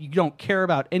just you don't care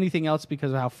about anything else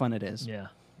because of how fun it is. Yeah.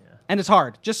 And it's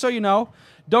hard. Just so you know,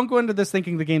 don't go into this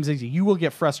thinking the game's easy. You will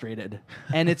get frustrated.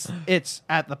 And it's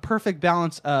at the perfect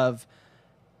balance of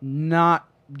not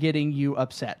getting you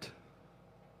upset.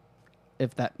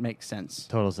 If that makes sense.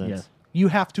 Total sense. Yeah. You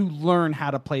have to learn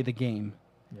how to play the game.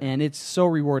 And it's so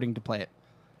rewarding to play it.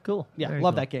 Cool. Yeah, Very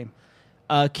love cool. that game.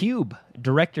 Cube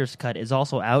Director's Cut is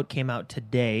also out. Came out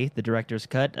today. The Director's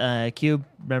Cut. Cube.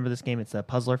 Remember this game? It's a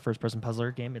puzzler, first-person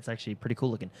puzzler game. It's actually pretty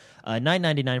cool looking.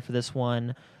 $9.99 for this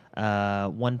one.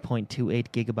 1.28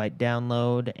 gigabyte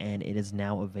download, and it is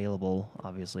now available,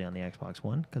 obviously, on the Xbox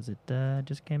One because it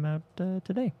just came out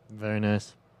today. Very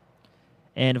nice.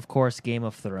 And of course, Game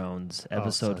of Thrones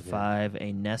Episode so good. 5,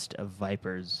 A Nest of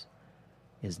Vipers,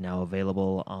 is now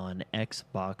available on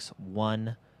Xbox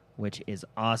One, which is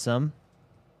awesome.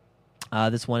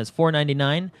 This one is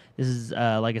 $4.99. This is,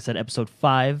 like I said, Episode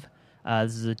 5.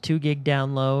 This is a 2 gig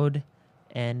download,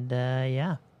 and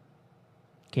yeah,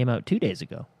 came out 2 days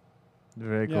ago.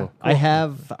 Very Yeah, cool. cool. I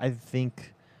have, I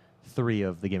think, 3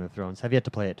 of the Game of Thrones. Have yet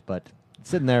to play it, but it's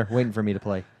sitting there waiting for me to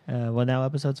play. Well, now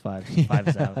Episode's 5. 5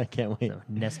 is out. I can't wait. So,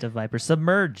 Nest of Vipers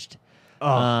Submerged.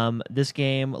 Oh. This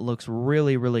game looks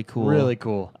really, really cool. Really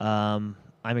cool.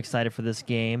 I'm excited for this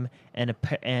game, and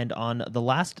on The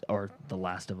Last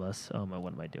of Us. Oh my,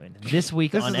 what am I doing? This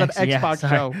week This on is an Xbox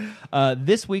sorry. show.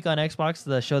 This week on Xbox,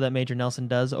 the show that Major Nelson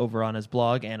does over on his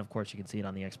blog, and of course you can see it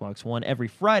on the Xbox One every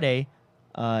Friday.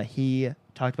 He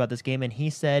talked about this game, and he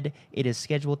said it is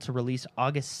scheduled to release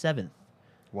August 7th.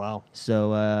 Wow.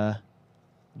 So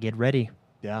get ready.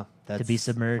 Yeah. That's be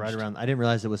submerged. Right around. I didn't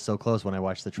realize it was so close when I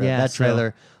watched the trailer. Yeah, that so-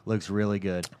 trailer looks really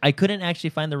good. I couldn't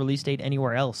actually find the release date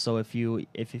anywhere else. So if you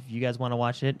guys want to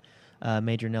watch it,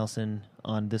 Major Nelson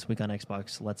on This Week on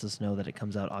Xbox lets us know that it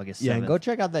comes out August 7th. Yeah, and go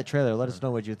check out that trailer. Let us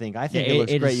know what you think. I think Yeah, it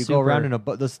looks it great. is You go around super- in a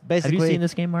boat. Have Basically, you seen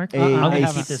this game, Mark? a- I'm a-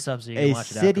 gonna keep this up so you can a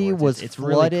watch it city afterwards. was It's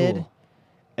flooded. Really cool.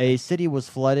 A city was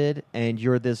flooded, and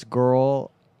you're this girl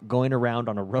going around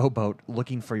on a rowboat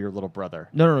looking for your little brother.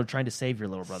 No, trying to save your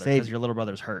little brother Save- because your little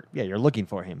brother's hurt. Yeah, you're looking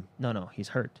for him. No, he's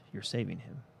hurt. You're saving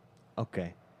him.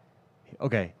 Okay.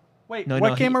 Wait, No,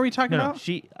 what game are we talking no, about?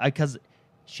 Because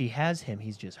she has him.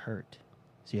 He's just hurt.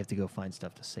 So you have to go find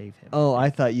stuff to save him. Oh,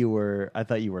 I thought you were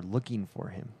looking for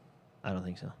him. I don't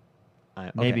think so.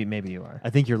 Okay. Maybe you are. I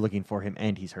think you're looking for him,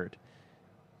 and he's hurt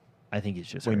I think he's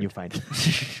just when hurt. you find him.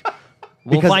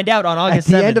 We'll Because find out on August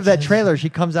At the 7th. end of that trailer, she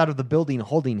comes out of the building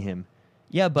holding him.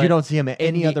 Yeah, but you don't see him at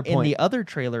any other In point. the other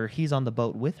trailer, he's on the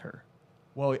boat with her.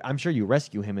 Well, I'm sure you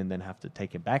rescue him and then have to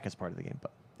take him back as part of the game.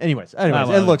 But anyways,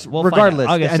 well, it looks we'll find out. regardless,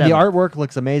 August and the 7th. artwork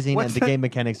looks amazing, What's and the that? game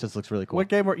mechanics just looks really cool. What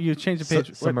game were you changed the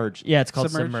page? Submerged. Yeah, it's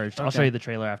called Submerged? Submerged. I'll Okay. show you the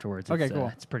trailer afterwards. Okay, It's, cool.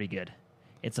 It's pretty good.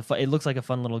 It looks like a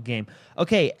fun little game.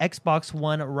 Okay, Xbox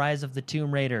One Rise of the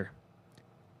Tomb Raider.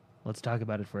 Let's talk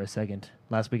about it for a second.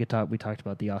 Last week we talked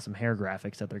about the awesome hair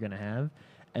graphics that they're going to have,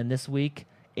 and this week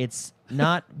it's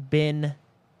not been.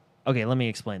 Okay, let me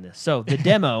explain this. So the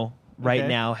demo right Okay.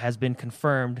 now has been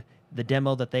confirmed. The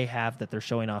demo that they have that they're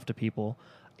showing off to people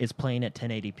is playing at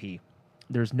 1080p.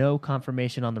 There's no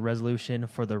confirmation on the resolution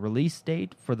for the release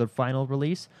date for the final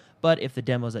release, but if the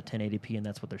demo's at 1080p and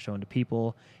that's what they're showing to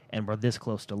people, and we're this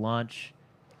close to launch,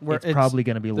 it's probably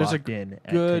going to be there's a locked in.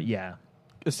 good- Yeah.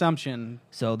 Assumption.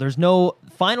 So there's no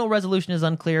final resolution is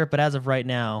unclear, but as of right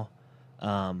now,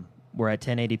 we're at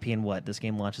 1080p and what? This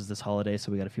game launches this holiday,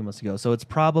 so we got a few months to go. So it's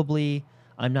probably,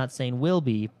 I'm not saying will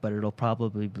be, but it'll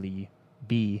probably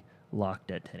be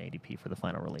locked at 1080p for the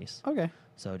final release. Okay.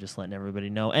 So just letting everybody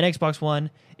know. And Xbox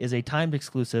One is a timed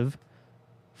exclusive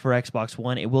for Xbox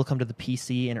One. It will come to the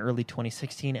PC in early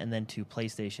 2016 and then to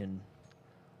PlayStation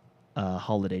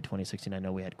holiday 2016. I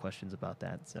know we had questions about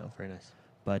that. So Very nice.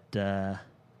 but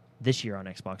this year on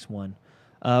Xbox One.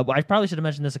 Well, I probably should have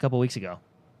mentioned this a couple weeks ago.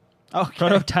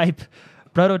 Okay.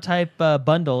 Prototype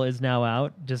bundle is now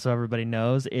out, just so everybody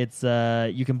knows. It's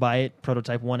you can buy it,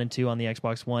 Prototype 1 and 2 on the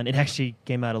Xbox One. It actually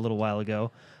came out a little while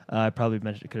ago. I probably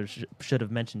should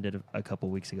have mentioned it a couple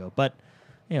weeks ago, but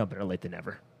better late than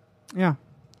never. Yeah.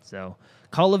 So,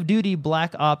 Call of Duty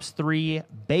Black Ops 3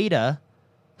 beta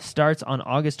starts on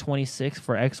August 26th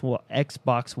for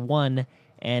Xbox One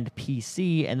and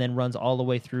PC, and then runs all the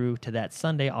way through to that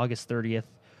Sunday, August 30th.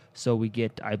 So we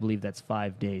get, I believe that's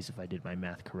 5 days, if I did my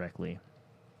math correctly.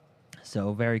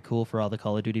 So very cool for all the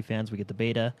Call of Duty fans. We get the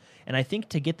beta. And I think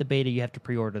to get the beta, you have to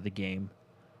pre-order the game.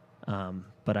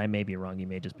 But I may be wrong. You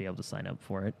may just be able to sign up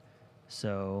for it.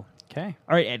 So, Okay.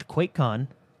 all right, at QuakeCon,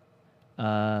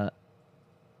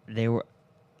 they were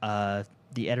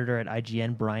the editor at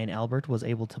IGN, Brian Albert, was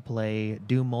able to play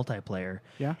Doom multiplayer.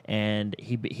 Yeah. And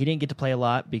he didn't get to play a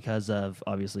lot because of,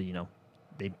 obviously,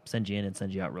 they send you in and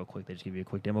send you out real quick. They just give you a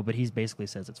quick demo, but he basically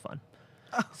says it's fun.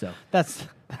 So That's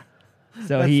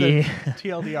so he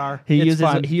TLDR. he It's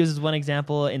fun. uses one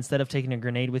example. Instead of taking a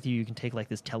grenade with you, you can take like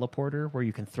this teleporter where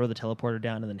you can throw the teleporter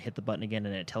down and then hit the button again,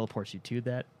 and it teleports you to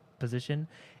that position.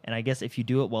 And I guess if you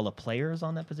do it while a player is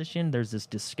on that position, there's this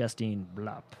disgusting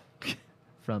blop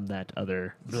from that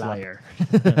other player.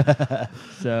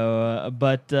 So,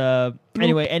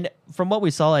 anyway, and from what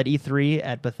we saw at E3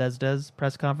 at Bethesda's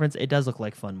press conference, it does look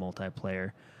like fun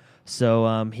multiplayer.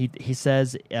 So he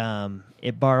says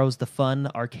it borrows the fun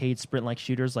arcade sprint-like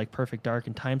shooters like Perfect Dark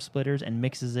and Time Splitters and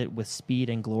mixes it with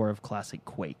speed and glory of classic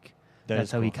Quake.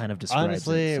 That's how he kind of describes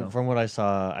Honestly, it. So. from what I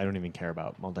saw, I don't even care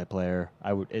about multiplayer.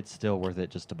 It's still worth it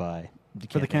just to buy.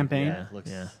 For the campaign? Yeah, Looks-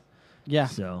 yeah. Yeah.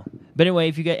 So, but anyway,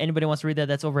 if anybody wants to read that,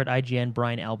 that's over at IGN.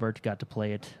 Brian Albert got to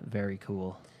play it. Very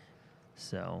cool.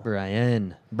 So,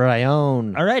 Brian. all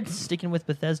right, sticking with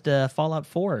Bethesda, Fallout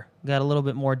 4 got a little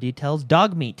bit more details.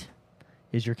 Dogmeat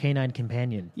is your canine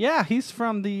companion. Yeah, he's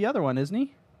from the other one, isn't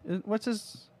he? What's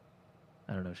his...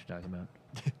 I don't know what you're talking about.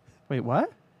 Wait,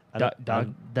 what?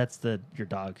 Dog. That's your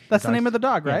dog. That's the name of the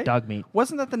dog, Yeah, right? Dogmeat.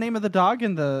 Wasn't that the name of the dog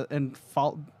in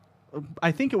Fall?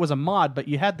 I think it was a mod, but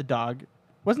you had the dog.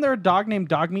 Wasn't there a dog named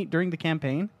Dogmeat during the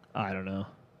campaign? I don't know.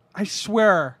 I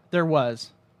swear there was.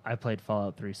 I played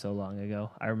Fallout 3 so long ago.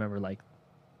 I remember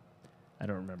I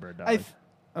don't remember a dog.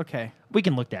 Okay. We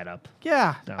can look that up.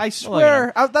 Yeah, No. I Well,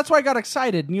 swear. That's why I got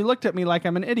excited, and you looked at me like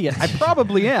I'm an idiot. I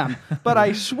probably am, but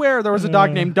I swear there was a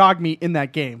dog named Dogmeat in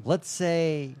that game. Let's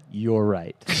say you're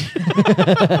right.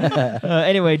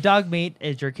 Anyway, Dogmeat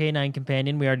is your canine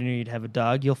companion. We already knew you'd have a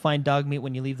dog. You'll find Dogmeat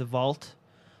when you leave the vault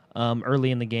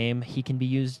early in the game. He can be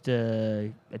used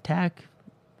to attack,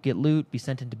 get loot, be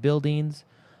sent into buildings,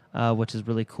 which is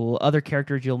really cool. Other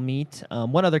characters you'll meet.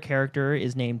 One other character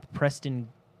is named Preston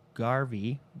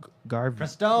Garvey.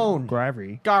 Prestone.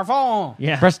 Garvey. Garvon.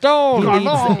 Yeah. Prestone.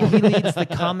 He leads the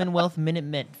Commonwealth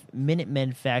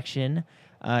Minutemen faction.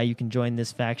 You can join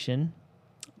this faction.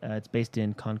 It's based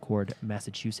in Concord,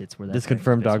 Massachusetts. Where This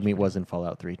confirmed Dogmeat was in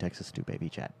Fallout 3 Texas Stew Baby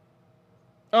chat.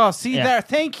 Oh, see Yeah. there.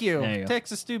 Thank you. There you go.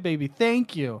 Texas Stew, baby.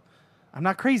 Thank you. I'm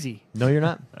not crazy. No, you're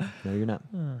not. No, you're not.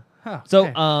 Huh, So,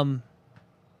 okay.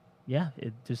 yeah,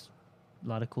 it just a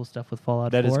lot of cool stuff with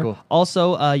Fallout 4. That is cool.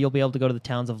 Also, you'll be able to go to the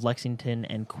towns of Lexington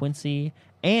and Quincy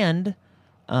and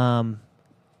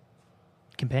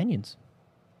companions.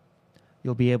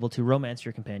 You'll be able to romance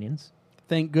your companions.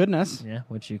 Thank goodness. Yeah,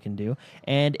 which you can do.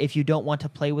 And if you don't want to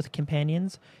play with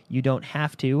companions, you don't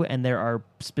have to, and there are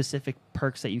specific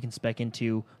perks that you can spec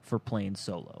into for playing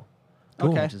solo.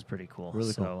 Okay. Which is pretty cool.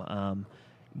 Really cool.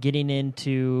 Getting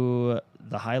into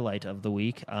the highlight of the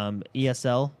week,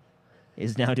 ESL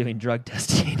is now doing drug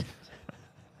testing.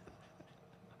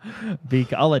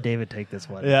 I'll let David take this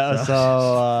one. Yeah,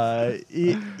 so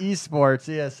esports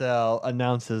ESL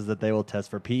announces that they will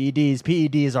test for PEDs.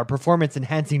 PEDs are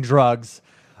performance-enhancing drugs,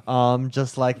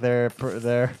 just like they're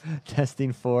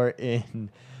testing for in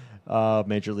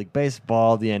Major League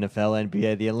Baseball, the NFL,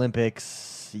 NBA, the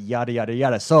Olympics, yada yada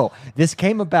yada. So this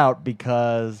came about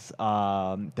because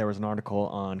there was an article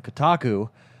on Kotaku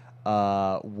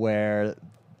where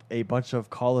a bunch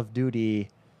of Call of Duty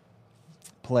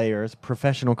players,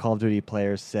 professional Call of Duty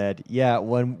players, said, yeah,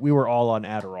 when we were all on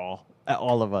Adderall,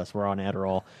 all of us were on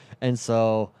Adderall, and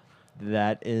so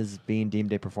that is being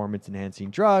deemed a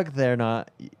performance-enhancing drug. They're no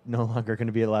longer going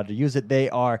to be allowed to use it. They're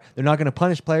not going to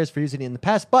punish players for using it in the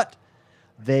past, but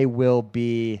they will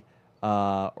be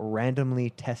randomly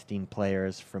testing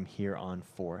players from here on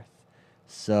forth.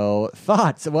 So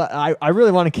thoughts? Well, I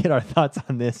really want to get our thoughts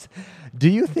on this. Do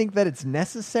you think that it's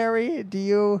necessary? Do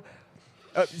you?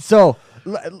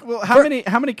 Well, how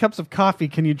many cups of coffee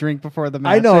can you drink before the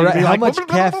match? I know, So you'd right? be How like, much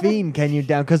caffeine can you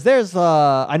down? Because there's,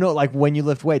 I know, like when you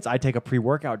lift weights, I take a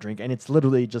pre-workout drink, and it's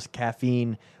literally just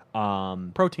caffeine,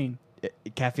 protein,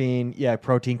 protein,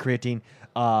 creatine.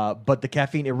 But the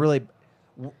caffeine, it really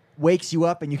wakes you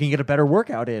up, and you can get a better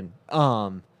workout in.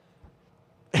 So,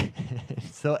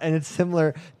 and it's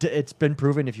similar to, it's been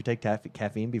proven if you take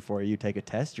caffeine before you take a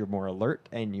test, you're more alert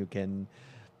and you can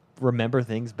remember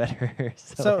things better.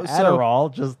 So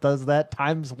Adderall just does that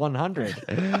times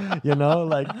 100.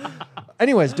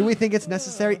 Anyways, do we think it's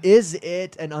necessary? Is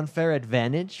it an unfair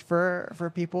advantage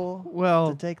for people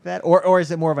to take that? Or is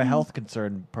it more of a health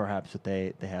concern perhaps that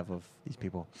they have of these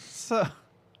people? So,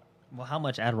 well, how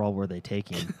much Adderall were they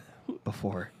taking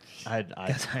before? I don't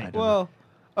know. well,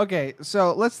 okay,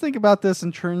 so let's think about this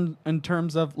in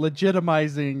terms of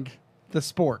legitimizing the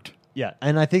sport. Yeah,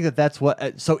 and I think that's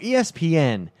what... so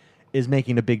ESPN is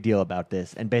making a big deal about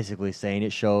this and basically saying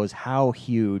it shows how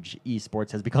huge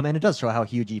esports has become, and it does show how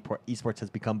huge esports has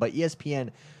become, but ESPN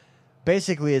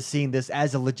basically is seeing this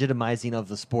as a legitimizing of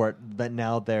the sport, but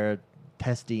now they're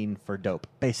testing for dope,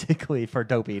 basically for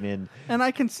doping in. And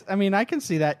I can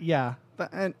see that, yeah.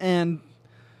 And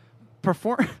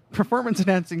performance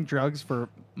enhancing drugs for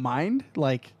mind,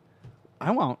 like, I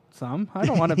want some. I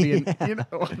don't want to be in,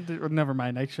 never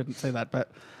mind, I shouldn't say that, but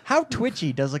how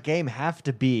twitchy does a game have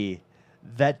to be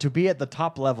that to be at the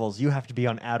top levels you have to be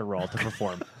on Adderall to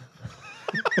perform?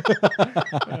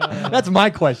 That's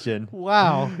my question.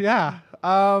 Wow, yeah.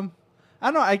 I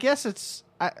don't know, I guess it's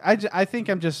I think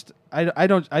I just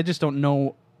don't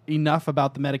know enough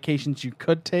about the medications you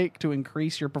could take to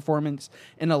increase your performance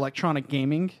in electronic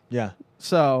gaming. Yeah.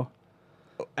 So,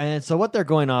 and so what they're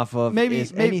going off of is maybe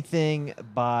anything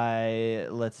by,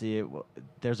 let's see,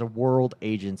 there's a world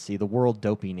agency, the World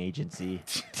Doping Agency.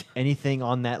 Anything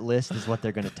on that list is what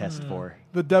they're going to test for.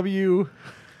 the WDA.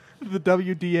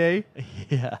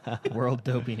 Yeah. World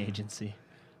Doping Agency.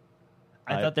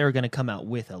 I thought they were going to come out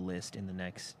with a list in the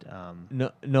next.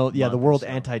 The World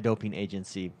Anti-Doping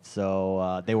Agency.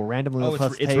 So they will randomly.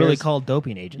 It's really called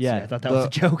Doping Agency. Yeah, I thought that was a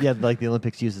joke. Yeah, like the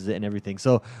Olympics uses it and everything.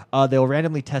 So they will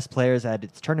randomly test players at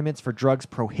its tournaments for drugs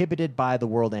prohibited by the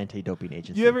World Anti-Doping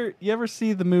Agency. You ever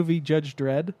see the movie Judge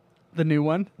Dredd, the new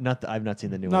one? I've not seen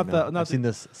the new one. I've seen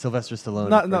this Sylvester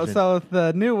Stallone. No. So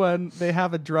the new one, they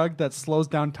have a drug that slows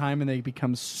down time and they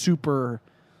become super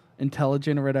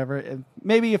intelligent or whatever. And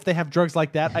maybe if they have drugs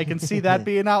like that, I can see that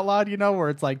being outlawed, where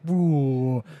it's like,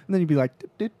 woo, and then you'd be like,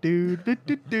 do,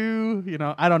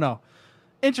 I don't know.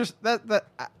 That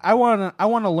I want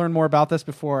to learn more about this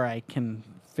before I can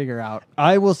figure out.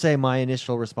 I will say my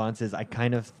initial response is I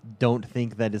kind of don't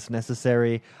think that it's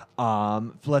necessary.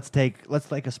 Let's take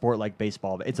a sport like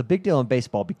baseball. It's a big deal in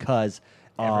baseball because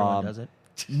everyone does it.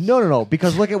 No.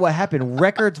 Because look at what happened.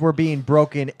 Records were being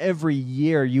broken every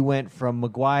year. You went from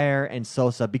McGuire and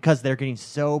Sosa because they're getting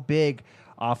so big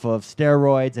off of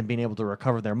steroids and being able to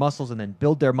recover their muscles and then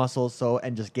build their muscles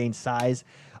and just gain size.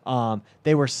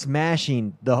 They were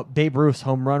smashing the Babe Ruth's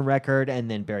home run record, and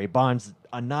then Barry Bonds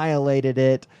annihilated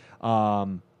it.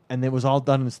 And it was all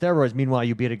done in steroids. Meanwhile,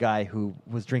 you beat a guy who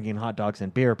was drinking hot dogs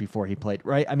and beer before he played.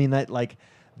 Right? I mean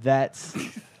that's.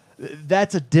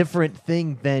 That's a different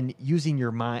thing than using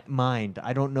your mind.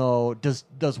 I don't know.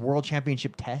 Does World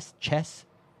Championship chess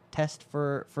test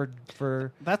for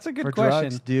That's a good for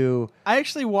question. Drugs? I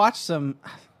actually watched some.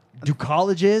 do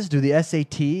colleges, do the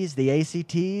SATs, the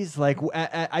ACTs? Like,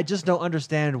 I just don't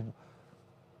understand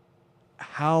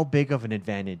how big of an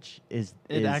advantage is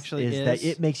that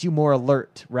it makes you more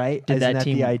alert, right? Did Isn't that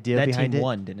team, the idea that behind team it?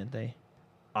 won, didn't they?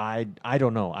 I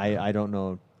don't know. I don't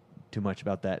know too much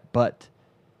about that, but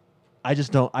I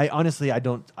just don't. I honestly I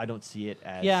don't see it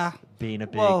as being a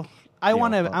big. Well, I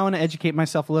want bump. to educate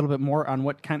myself a little bit more on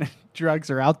what kind of drugs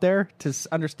are out there to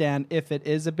understand if it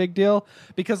is a big deal.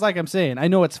 Because, like I'm saying, I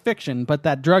know it's fiction, but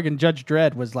that drug in Judge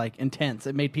Dredd was like intense.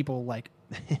 It made people like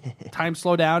time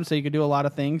slow down, so you could do a lot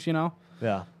of things.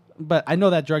 Yeah. But I know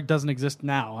that drug doesn't exist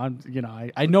now.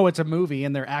 I know it's a movie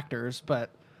and they're actors, but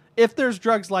if there's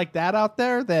drugs like that out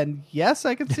there, then yes,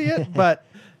 I can see it. But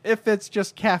if it's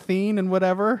just caffeine and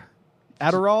whatever,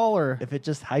 Adderall, or If it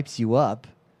just hypes you up,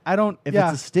 I don't. if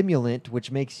it's a stimulant which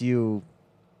makes you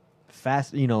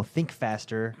think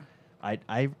faster, I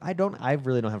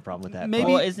really don't have a problem with that. Maybe-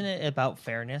 Well, isn't it about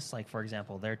fairness? Like, for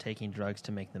example, they're taking drugs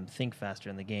to make them think faster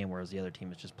in the game, whereas the other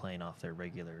team is just playing off their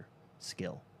regular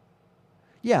skill.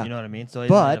 Yeah, You know what I mean? So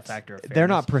isn't it a but factor of fairness? they're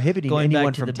not prohibiting Going back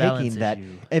anyone to from the balance taking that.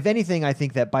 issue. If anything, I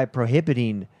think that by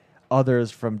prohibiting others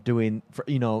from doing,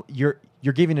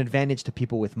 you're giving advantage to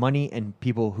people with money and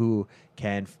people who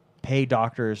can pay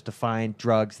doctors to find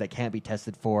drugs that can't be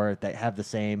tested for that have the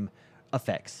same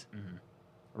effects,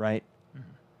 right?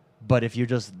 But if you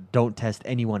just don't test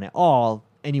anyone at all,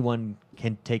 anyone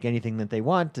can take anything that they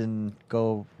want and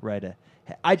go right ahead.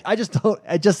 I just don't.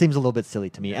 It just seems a little bit silly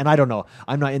to me, and I don't know.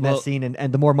 I'm not in that scene,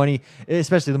 and the more money,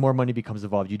 especially the more money becomes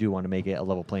involved, you do want to make it a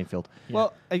level playing field.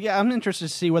 Well, I'm interested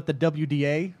to see what the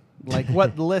WDA, like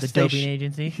what list The they doping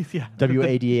agency? yeah,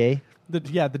 WADA.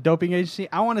 the doping agency.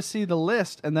 I want to see the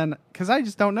list, and then because I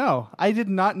just don't know. I did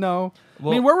not know.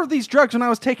 Well- I mean, where were these drugs when I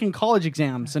was taking college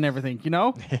exams and everything?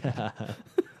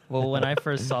 Well, when I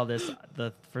first saw this,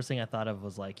 the first thing I thought of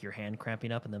was like your hand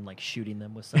cramping up and then like shooting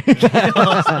them with something. I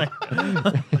was like,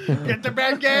 Get to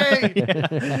bed,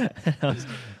 gay.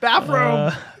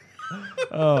 Bathroom.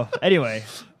 Anyway,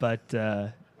 but Anyways, yeah,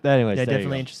 there you definitely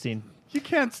go. interesting. You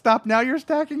can't stop now. You're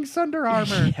stacking Sunder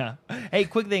Armor. Yeah. Hey,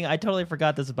 quick thing. I totally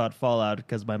forgot this about Fallout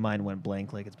because my mind went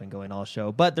blank like it's been going all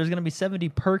show. But there's going to be 70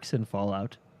 perks in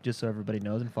Fallout, just so everybody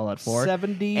knows, in Fallout 4.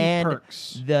 70 and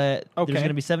perks. There's Okay. going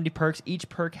to be 70 perks. Each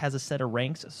perk has a set of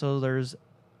ranks. So there's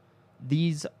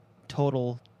these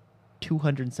total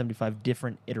 275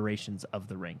 different iterations of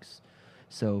the ranks.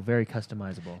 So very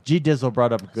customizable. G Dizzle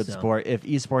brought up a good So- sport. If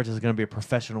esports is going to be a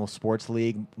professional sports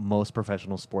league, most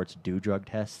professional sports do drug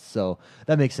tests, so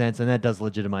that makes sense, and that does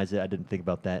legitimize it. I didn't think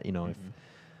about that. If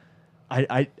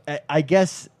I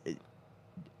guess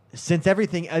since every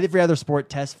other sport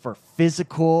tests for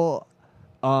physical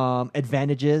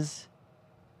advantages,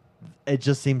 it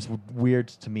just seems weird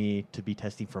to me to be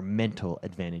testing for mental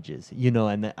advantages.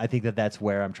 And I think that's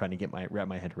where I'm trying to wrap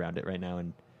my head around it right now,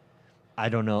 and I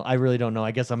don't know. I really don't know.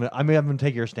 I guess I'm gonna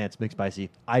take your stance, McSpicy.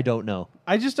 I don't know.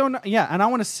 I just don't know. Yeah, and I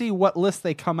want to see what list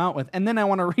they come out with, and then I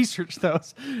want to research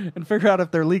those and figure out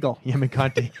if they're legal. Yeah,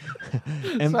 McConty.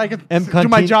 So I can do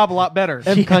my job a lot better.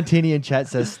 M. Contini in chat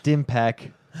says Stim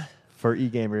Pack for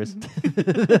e-gamers.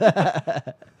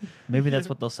 Maybe that's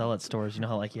what they'll sell at stores. You know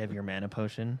how like you have your mana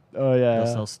potion? Oh yeah. They'll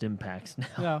sell stim packs now.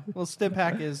 Yeah. Well, Stim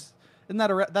Pack isn't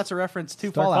that that's a reference to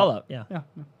Start Fallout? yeah. Yeah.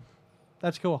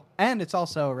 That's cool, and it's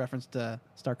also a reference to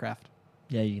StarCraft.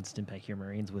 Yeah, you can stim pack your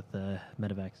Marines with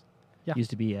medevacs. Yeah. Used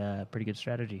to be a pretty good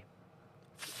strategy.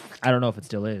 I don't know if it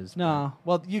still is. No,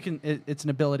 well, you can. It's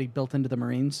an ability built into the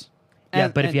Marines. Yeah,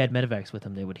 And- but if and- you had medevacs with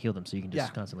them, they would heal them, so you can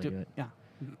just constantly do it. Yeah,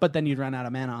 but then you'd run out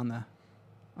of mana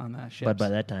on the ships. But by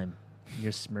that time,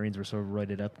 your Marines were so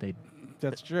roided up, they'd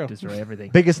that's true. destroy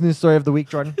everything. Biggest news story of the week,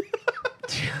 Jordan.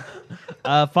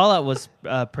 Fallout was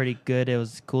pretty good. It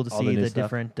was cool to All the see new the stuff.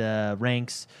 different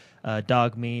ranks,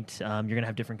 dog meat. You're going to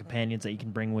have different companions that you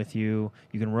can bring with you.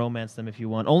 You can romance them if you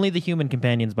want. Only the human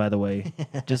companions, by the way.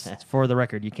 Just for the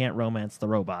record, you can't romance the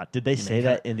robot. Did they say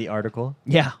that in the article?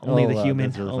 Yeah, only Oh, the wow, human.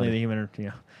 that's really Only funny. the human.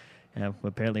 Yeah,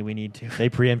 apparently we need to. They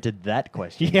preempted that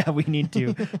question. Yeah, we need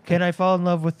to. Can I fall in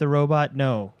love with the robot?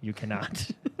 No, you cannot.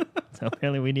 So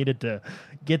apparently we needed to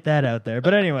get that out there.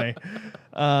 But anyway,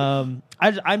 I'm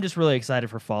just really excited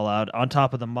for Fallout. On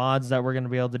top of the mods that we're going to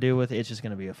be able to do with it, it's just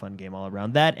going to be a fun game all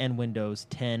around. That and Windows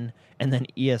 10, and then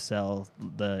ESL.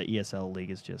 The ESL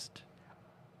League is just.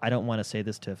 I don't want to say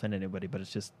this to offend anybody, but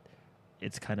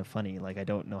it's kind of funny. Like I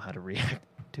don't know how to react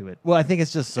to it. Well, I think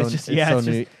it's just so It's just- it's yeah, so it's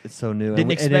new. just- It's so new, didn't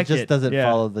and it expect just it. doesn't Yeah.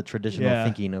 follow the traditional Yeah.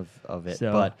 thinking of it.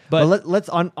 So, but but- let's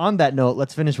on that note,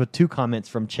 let's finish with two comments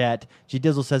from chat. G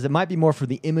Dizzle says it might be more for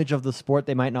the image of the sport.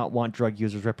 They might not want drug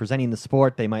users representing the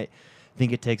sport. They might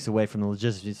think it takes away from the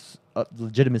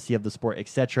legitimacy of the sport,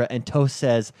 etc. And Toast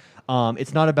says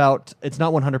it's not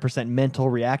 100% mental.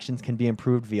 Reactions can be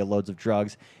improved via loads of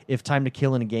drugs. If time to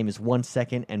kill in a game is 1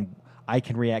 second and I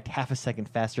can react half a second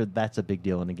faster, that's a big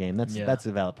deal in a game. That's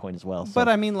a valid point as well. So. But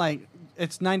I mean, like,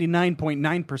 it's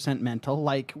 99.9% mental.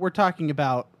 Like, we're talking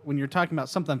about, when you're talking about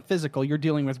something physical, you're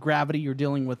dealing with gravity, you're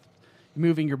dealing with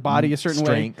moving your body a certain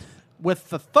strength. way. With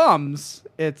the thumbs,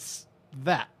 it's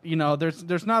that.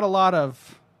 There's not a lot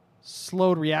of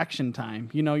slowed reaction time.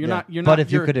 You're not. But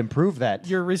if you could improve that,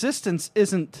 your resistance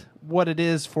isn't what it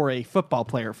is for a football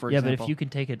player, for example. Yeah, but if you can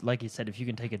take it, like you said, if you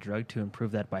can take a drug to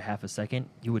improve that by half a second,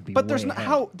 you would be. But way there's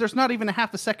ahead. there's not even a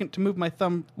half a second to move my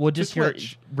thumb. Well, just to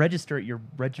twitch. register. I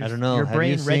don't know. Your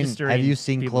brain registering. Have you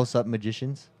seen people. close-up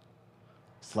magicians?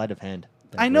 Sleight of hand.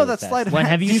 I know that's sleight of When,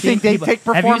 hand. have Do you you seen think they people- take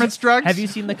performance drugs? Have you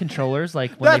seen the controllers,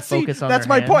 like when they focus on that's their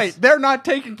my hands? point. They're not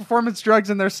taking performance drugs,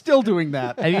 and they're still doing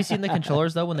that. Have you seen the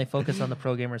controllers though when they focus on the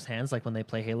pro gamers' hands, like when they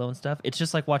play Halo and stuff? It's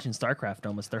just like watching StarCraft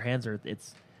almost. Their hands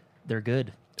they're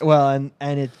good. Well,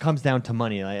 and it comes down to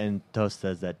money, and Toast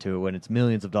says that too. When it's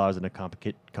millions of dollars in a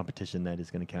competition, that is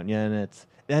going to count. Yeah,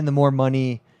 and the more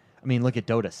money. I mean, look at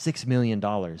Dota, $6 million.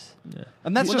 Yeah.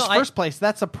 And that's just first place.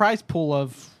 That's a prize pool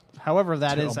of however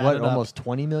that is. Almost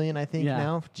 20 million, I think, Yeah.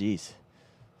 now. Jeez.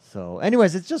 So,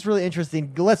 anyways, it's just really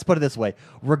interesting. Let's put it this way: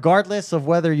 regardless of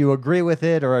whether you agree with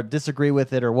it or disagree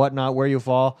with it or whatnot, where you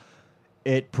fall,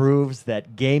 it proves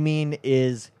that gaming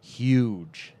is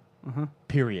huge.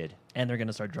 Period. And they're going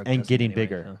to start drug And testing getting anyway,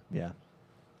 bigger. so. Yeah.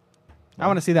 I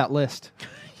want to see that list.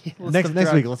 Next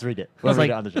week, let's read it. We'll It's read like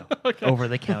it on the show.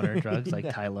 over-the-counter drugs like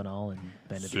Tylenol and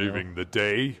Benadryl. Saving the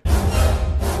day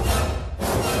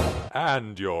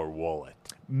and your wallet.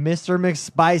 Mr.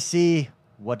 McSpicy,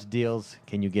 what deals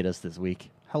can you get us this week?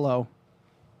 Hello.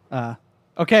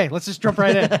 Okay, let's just jump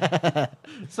right in.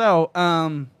 So,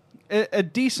 a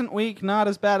decent week, not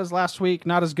as bad as last week,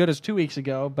 not as good as 2 weeks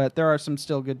ago, but there are some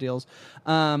still good deals.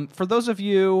 For those of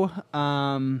you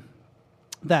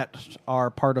that are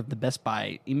part of the Best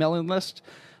Buy emailing list,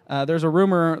 there's a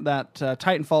rumor that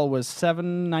Titanfall was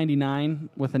 $7.99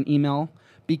 with an email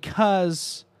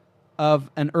because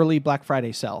of an early Black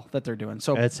Friday sale that they're doing.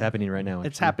 So It's happening right now.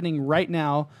 it's actually. happening right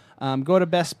now. Go to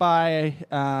Best Buy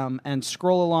and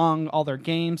scroll along all their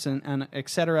games and et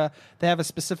cetera. They have a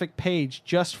specific page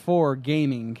just for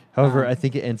gaming. However, I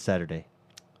think it ends Saturday.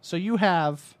 So you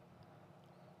have,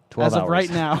 12 as hours. of right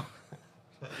now,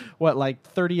 what, like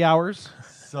 30 hours?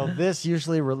 So this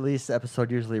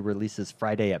episode usually releases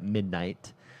Friday at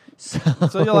midnight. So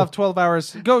So you'll have 12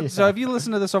 hours. Go. So if you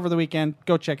listen to this over the weekend,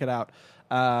 go check it out.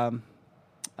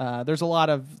 There's a lot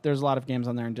of games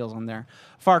on there and deals on there.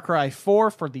 Far Cry 4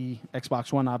 for the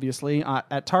Xbox One, obviously,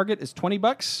 at Target is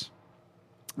 $20.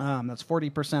 That's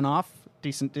 40% off.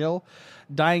 Decent deal.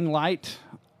 Dying Light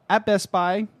at Best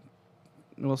Buy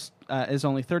is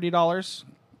only $30.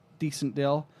 Decent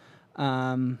deal.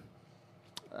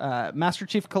 Master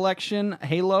Chief Collection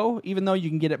Halo, even though you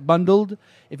can get it bundled,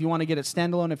 if you want to get it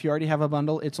standalone, if you already have a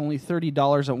bundle, it's only $30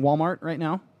 at Walmart right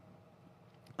now.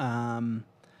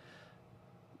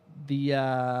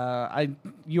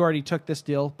 You already took this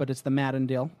deal, but it's the Madden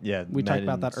deal. yeah, we talked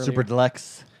about that earlier. Super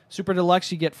Deluxe. Super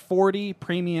Deluxe, you get 40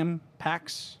 premium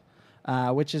packs,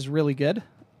 which is really good.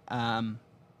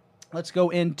 Let's go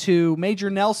into Major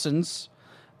Nelson's.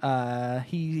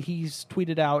 He's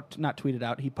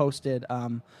he posted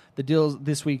the deals,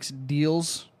 this week's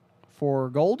deals for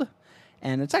gold,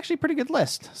 and it's actually a pretty good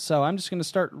list. So I'm just going to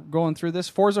start going through this.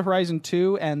 Forza Horizon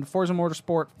 2 and Forza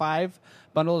Motorsport 5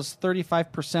 bundle is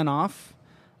 35% off.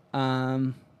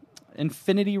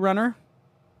 Infinity Runner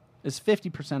is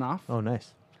 50% off. Oh,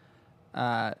 nice.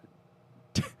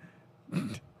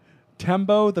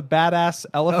 Tembo the Badass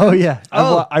Elephant. Oh yeah.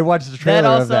 Oh, I watched the That trailer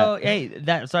of also, that. hey,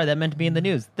 that meant to be in the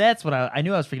news. That's what I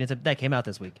knew I was freaking. That came out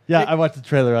this week. Yeah, I watched the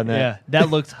trailer on that. Yeah, that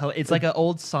looks. It's like an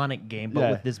old Sonic game, but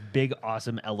Yeah. with this big,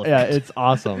 awesome elephant. Yeah, it's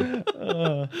awesome.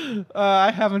 I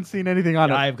haven't seen anything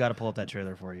on it. I've got to pull up that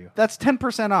trailer for you. That's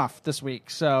 10% off this week.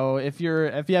 So if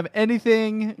you have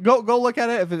anything, go look at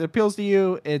it. If it appeals to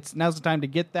you, now's the time to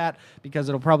get that, because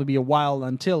it'll probably be a while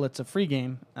until it's a free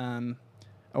game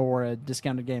or a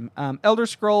discounted game. Elder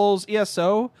Scrolls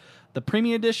ESO, the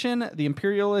Premium Edition, the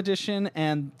Imperial Edition,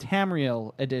 and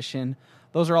Tamriel Edition.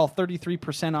 Those are all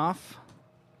 33% off.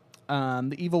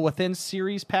 The Evil Within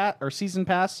series season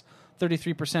pass,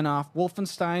 33% off.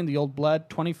 Wolfenstein: The Old Blood,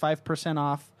 25%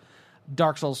 off.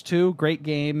 Dark Souls 2, great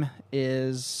game,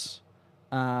 is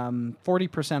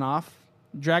 40% off.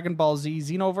 Dragon Ball Z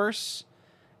Xenoverse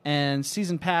and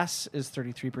Season Pass is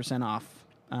 33% off.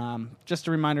 Just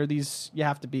a reminder, these you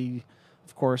have to be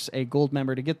of course, a gold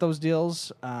member to get those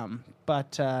deals. Moving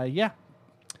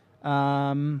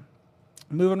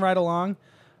right along.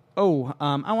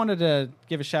 I wanted to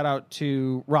give a shout out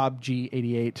to Rob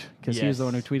G88 because he was the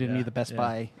one who tweeted me the Best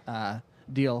Buy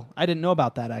deal. I didn't know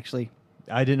about that, actually.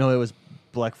 I didn't know it was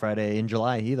Black Friday in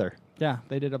July either. Yeah,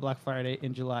 they did a Black Friday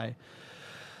in July.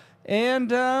 And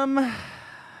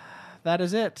that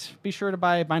is it. Be sure to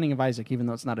buy Binding of Isaac, even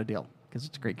though it's not a deal, because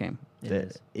it's a great game. It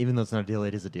is. Even though it's not a deal,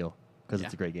 it is a deal because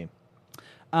it's a great game.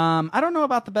 I don't know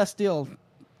about the best deal.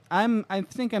 I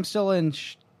think I'm still in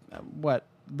the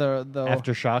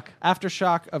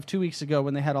aftershock of 2 weeks ago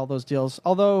when they had all those deals.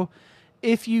 Although,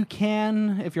 if you're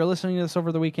listening to this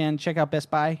over the weekend, check out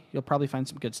Best Buy. You'll probably find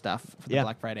some good stuff for the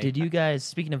Black Friday. Did you guys?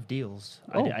 Speaking of deals,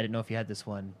 I didn't know if you had this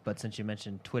one, but since you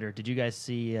mentioned Twitter, did you guys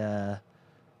see? Yeah,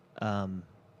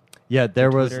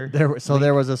 there was a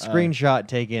screenshot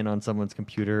taken on someone's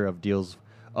computer of deals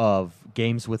of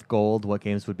games with gold, what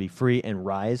games would be free, and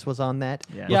Rise was on that.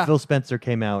 Yeah. Well, Phil Spencer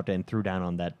came out and threw down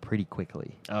on that pretty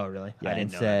quickly. Oh, really? Yeah, I didn't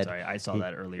and know said that. Sorry, I saw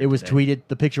that earlier. It was today. tweeted.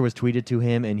 The picture was tweeted to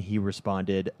him, and he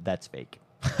responded, "That's fake."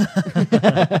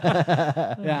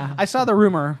 Yeah, I saw the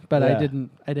rumor, but I Yeah.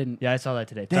 didn't. Yeah, I saw that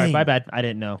today. Dang. Sorry, my bad. I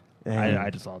didn't know. Dang. I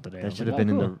just saw it today. That should have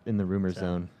been in the rumor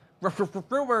zone.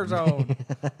 Rumor zone.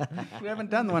 We haven't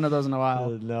done one of those in a while.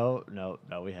 No,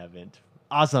 we haven't.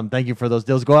 Awesome. Thank you for those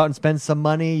deals. Go out and spend some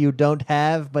money you don't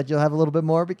have, but you'll have a little bit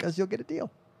more because you'll get a deal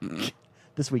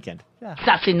this weekend.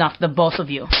 That's enough, the both of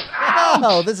you.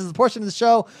 Oh, this is the portion of the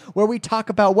show where we talk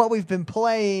about what we've been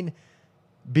playing.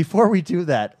 Before we do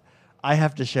that, I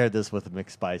have to share this with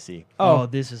McSpicy. Oh,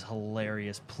 this is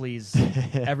hilarious. Please,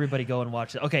 everybody go and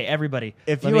watch it. Okay, everybody,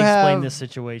 If let you me explain have- this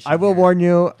situation. I will here. warn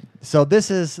you. So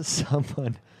this is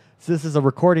a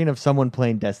recording of someone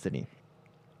playing Destiny.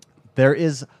 There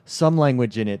is some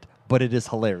language in it, but it is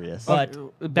hilarious. But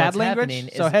Bad what's happening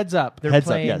language. is So heads up. they're Heads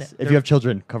playing, up, yes. If they're- you have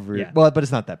children, cover your... Yeah. Well, but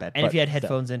it's not that bad. And but if you had still.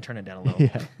 headphones in, turn it down a little.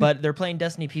 Yeah. But they're playing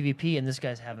Destiny PvP, and this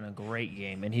guy's having a great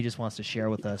game, and he just wants to share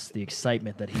with us the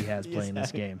excitement that he has playing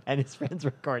this game. And his friends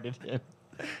recorded him.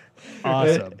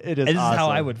 Awesome. It is This is how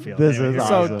awesome. I would feel. This Anyway, is here we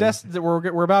So go. awesome.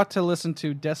 we're about to listen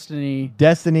to Destiny.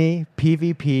 Destiny,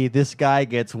 PvP, this guy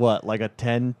gets what? Like a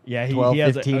 10, Yeah, he 12, has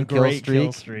a 15 kill great streak,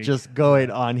 kill streak. just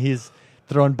going on. He's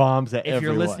throwing bombs at If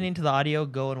everyone. you're listening to the audio,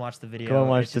 go and watch the video. Go and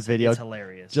watch It's the just- video. It's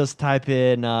hilarious. Just type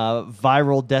in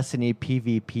viral Destiny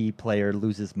PvP player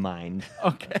loses mind.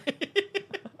 Okay.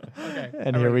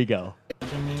 And here we go.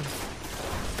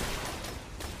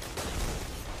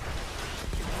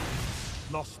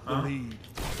 Lost the lead.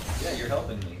 Yeah, you're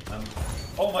helping me.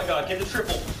 Oh my god, get the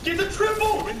triple! Get the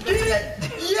triple! Get it!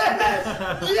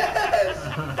 Yes! Yes!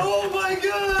 Oh my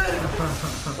god!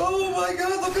 Oh my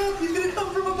god, look up! He's gonna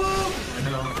come from above!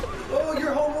 Oh,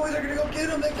 your homeboys are gonna go get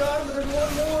him! They got him, but there's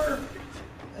one more!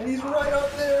 And he's right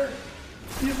up there!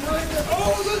 He's right there!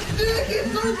 Oh, the stick!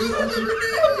 It's so good with the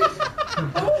grenades!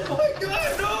 Oh my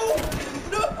god, no!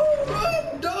 No!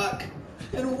 Run, duck!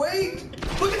 And wait!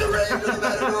 Look at the range of the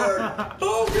Matador!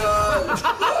 Oh god!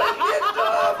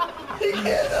 Oh, he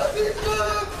can't stop! He can't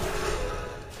stop!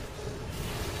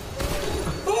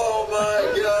 Oh my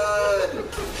god!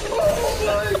 Oh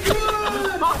my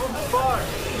god! Oh fuck!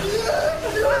 Yes!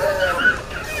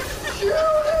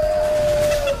 Shoot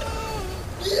him!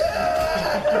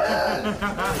 Yes!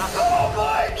 Oh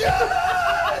my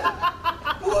god!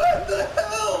 What the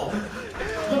hell?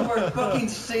 You are fucking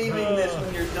saving this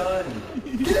when you're done.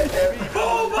 Get him!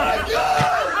 Oh my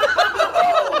god!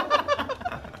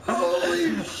 No!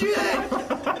 Holy shit!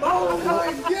 Oh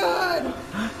my god!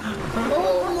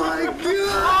 Oh my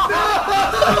god!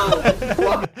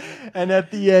 No! And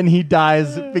at the end, he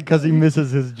dies because he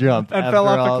misses his jump. And after fell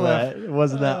off the all cliff. that.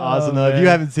 Wasn't that awesome, though? If you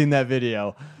haven't seen that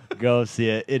video, go see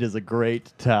it. It is a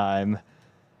great time.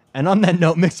 And on that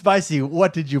note, McSpicy,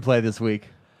 what did you play this week?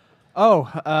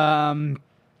 I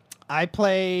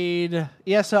played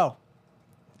ESO.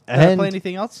 Did I And play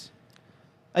anything else?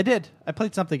 I did. I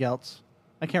played something else.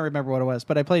 I can't remember what it was,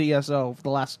 but I played ESO for the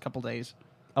last couple days.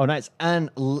 oh, nice. And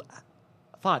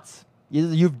thoughts?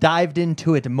 You've dived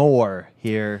into it more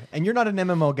here, and you're not an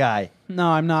MMO guy. No,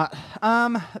 I'm not.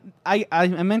 I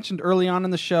mentioned early on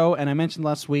in the show, and I mentioned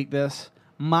last week this.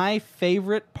 My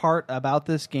favorite part about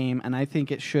this game, and I think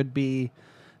it should be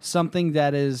something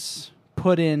that is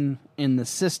put in the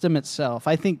system itself.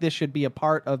 I think this should be a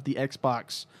part of the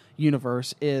Xbox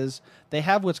universe. Is they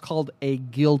have what's called a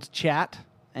guild chat,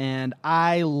 and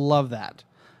I love that.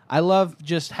 I love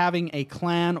just having a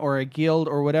clan or a guild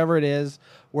or whatever it is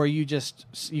where you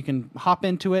can hop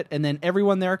into it and then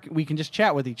everyone there, we can just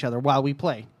chat with each other while we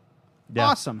play. Yeah.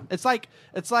 Awesome. It's like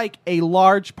a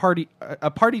large party,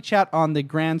 a party chat on the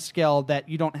grand scale that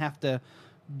you don't have to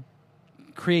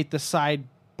create the side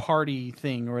party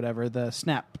thing or whatever, the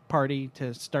snap party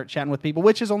to start chatting with people,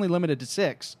 which is only limited to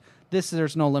 6.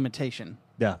 There's no limitation.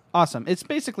 Yeah. Awesome. It's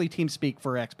basically TeamSpeak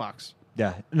for Xbox.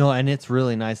 Yeah. No, and it's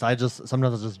really nice. Sometimes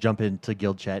I'll just jump into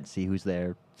guild chat, see who's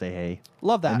there, say hey.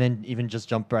 Love that. And then even just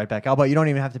jump right back out. But you don't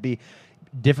even have to be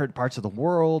different parts of the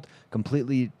world,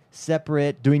 completely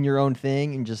separate, doing your own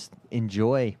thing, and just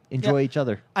enjoy each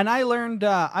other. And I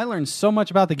learned so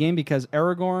much about the game because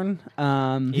Aragorn,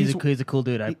 He's a cool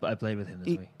dude. I played with him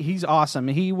this week. he's awesome.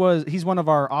 He's one of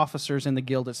our officers in the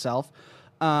guild itself.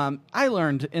 I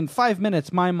learned in 5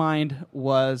 minutes. My mind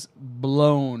was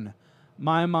blown.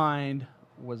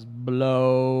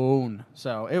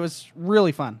 So it was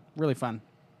really fun. Really fun.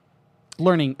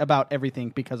 Learning about everything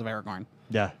because of Aragorn.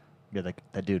 Yeah. Yeah,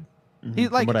 that dude. He's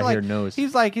From what I hear knows.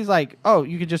 He's like, oh,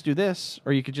 you could just do this,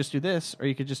 or you could just do this, or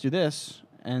you could just do this,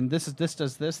 and this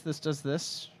does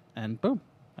this, and boom.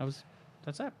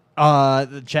 That's it.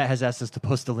 The chat has asked us to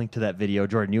post a link to that video.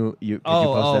 Jordan, could you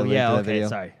post that link to that video?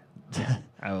 Sorry.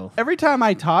 I will. Every time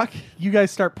I talk, you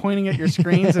guys start pointing at your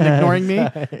screens and ignoring me,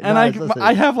 and I was listening.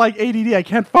 I have like ADD. I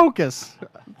can't focus,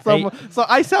 so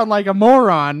I sound like a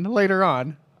moron later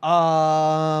on.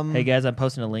 Hey guys, I'm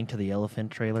posting a link to the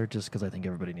elephant trailer just because I think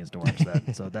everybody needs to watch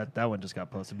that. So that one just got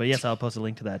posted. But yes, I'll post a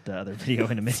link to that other video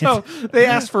in a minute. So they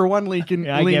asked for one link, and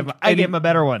Yeah, I gave him a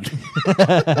better one.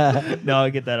 No,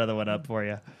 I'll get that other one up for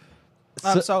you.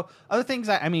 So other things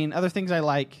I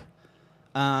like.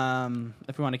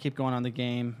 If we want to keep going on the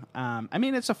game,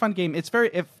 it's a fun game. It's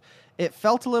it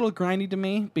felt a little grindy to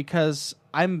me because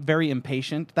I'm very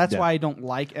impatient. That's why I don't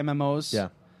like MMOs. Yeah.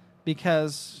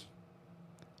 Because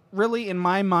really, in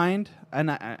my mind,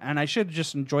 and I should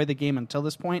just enjoy the game until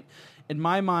this point. In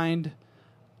my mind,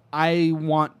 I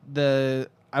want to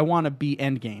be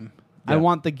end game. Yeah. I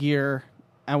want the gear.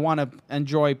 I want to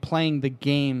enjoy playing the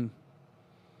game,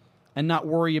 and not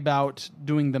worry about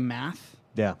doing the math.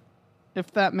 Yeah.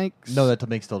 If that makes That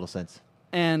makes total sense.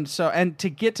 And to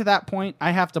get to that point,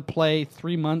 I have to play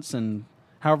 3 months and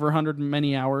however 100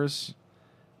 many hours,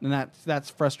 and that's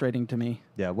frustrating to me.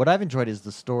 Yeah, what I've enjoyed is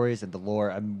the stories and the lore.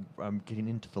 I'm getting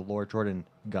into the lore. Jordan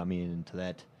got me into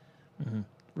that. Mm-hmm.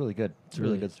 Really good. It's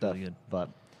really good stuff. Really good. But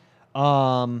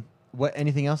what?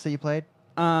 Anything else that you played?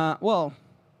 Well,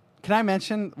 can I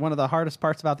mention one of the hardest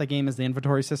parts about the game is the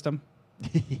inventory system?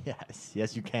 Yes,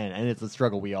 you can, and it's a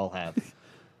struggle we all have.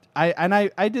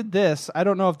 I did this. I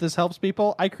don't know if this helps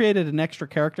people. I created an extra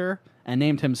character and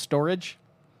named him Storage.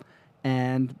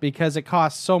 And because it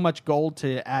costs so much gold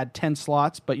to add 10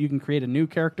 slots, but you can create a new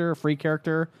character, a free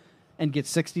character, and get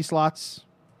 60 slots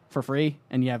for free.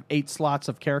 And you have 8 slots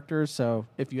of characters. So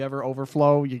if you ever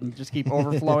overflow, you can just keep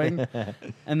overflowing.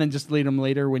 And then just delete them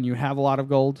later when you have a lot of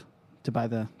gold to buy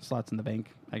the slots in the bank,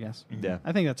 I guess. Yeah.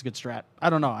 I think that's a good strat. I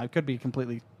don't know. I could be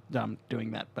completely dumb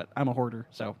doing that, but I'm a hoarder,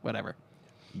 so whatever.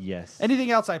 Yes.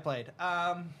 Anything else I played?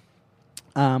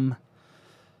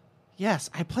 Yes,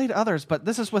 I played others, but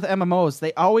this is with MMOs.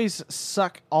 They always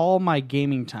suck all my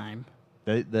gaming time.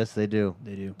 Yes, they do.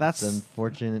 They do. That's It's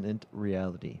unfortunate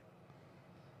reality.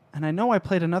 and I know I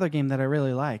played another game that I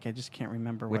really like. I just can't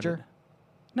remember. Witcher?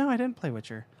 No, I didn't play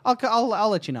Witcher. I'll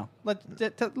let you know. Let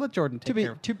Jordan take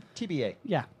care. TBA.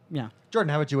 Yeah.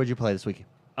 Jordan, what'd you play this week?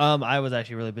 I was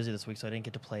actually really busy this week, so I didn't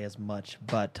get to play as much.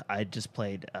 But I just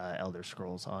played Elder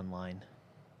Scrolls Online.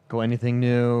 Go anything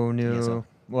new? Yes, sir.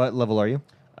 What level are you?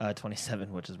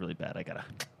 27, which is really bad. I gotta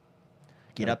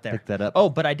get up there. Pick that up. Oh,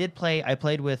 but I did play. I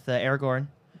played with Aragorn,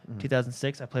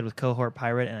 2006. I played with Cohort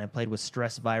Pirate, and I played with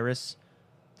Stress Virus.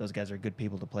 Those guys are good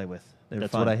people to play with. They're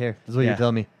That's fun. what I hear. That's what you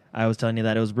tell me. I was telling you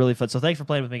that it was really fun. So thanks for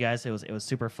playing with me, guys. It was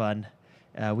super fun.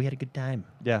 We had a good time.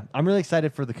 Yeah, I'm really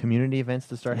excited for the community events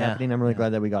to start happening. I'm really glad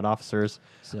that we got officers.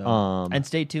 So and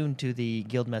stay tuned to the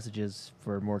guild messages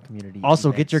for more community. Also,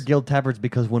 events. get your guild tabards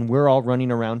because when we're all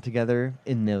running around together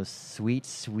in those sweet,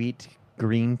 sweet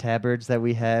green tabards that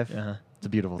we have, it's a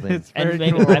beautiful thing. It's And very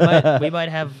maybe cool. I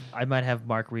might have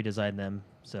Mark redesign them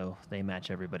so they match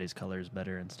everybody's colors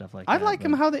better and stuff like I that. like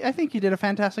them how they. I think you did a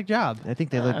fantastic job. I think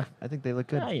they look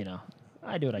good. You know,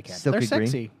 I do what I can. Silky They're green.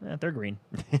 sexy. They're green.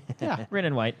 Yeah. Green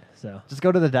and white. So Just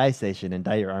go to the dye station and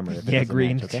dye your armor. If it doesn't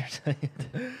green. match, okay?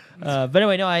 But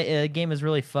anyway, game is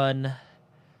really fun.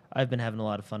 I've been having a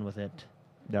lot of fun with it.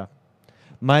 Yeah.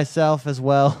 Myself as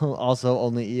well. Also,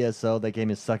 only ESO. That game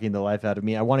is sucking the life out of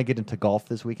me. I want to get into golf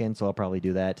this weekend, so I'll probably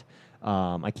do that.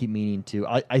 I keep meaning to.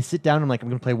 I sit down and I'm like, I'm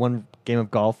going to play one game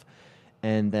of golf,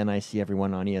 and then I see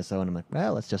everyone on ESO, and I'm like,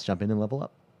 well, let's just jump in and level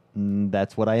up. And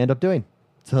that's what I end up doing.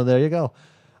 So there you go.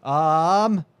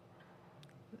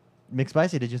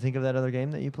 McSpicy, did you think of that other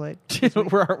game that you played?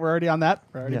 we're already on that.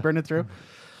 We're already Yeah. burning through.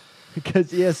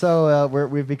 Because ESO,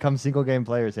 we've become single game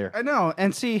players here. I know.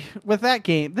 And see, with that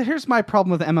game, here's my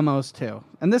problem with MMOs too.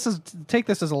 And take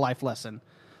this as a life lesson.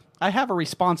 I have a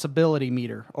responsibility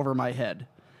meter over my head,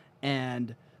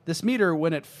 and this meter,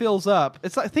 when it fills up,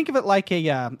 it's like, think of it like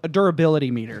a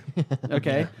durability meter.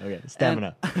 Okay. Okay.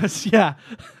 Stamina. And, yeah.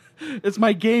 It's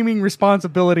my gaming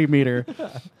responsibility meter.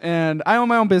 And I own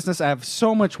my own business. I have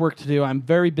so much work to do. I'm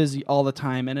very busy all the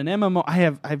time. And an MMO, I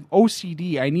have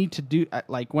OCD. I need to do,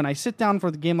 like, when I sit down for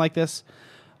the game like this,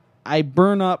 I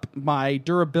burn up my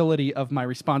durability of my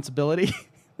responsibility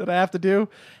that I have to do.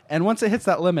 And once it hits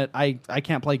that limit, I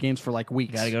can't play games for like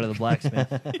weeks. Got to go to the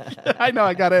blacksmith. I know.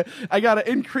 I gotta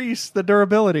increase the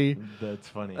durability. That's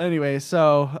funny. Anyway,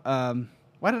 so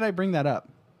why did I bring that up?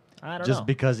 I don't Just know.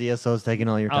 because ESO is taking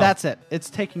all your time. That's it. It's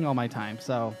taking all my time.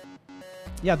 So,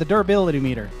 yeah, the durability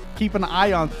meter. Keep an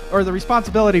eye on, or the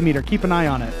responsibility meter. Keep an eye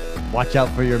on it. Watch out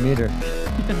for your meter.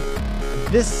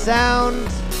 This sound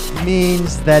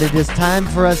means that it is time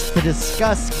for us to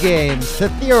discuss games, to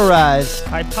theorize.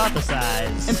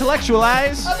 Hypothesize.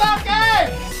 Intellectualize.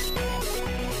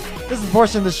 This is a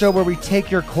portion of the show where we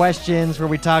take your questions, where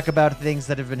we talk about things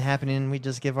that have been happening, and we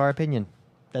just give our opinion.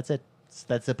 That's it. It's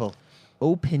that simple.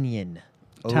 Opinion.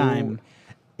 Time.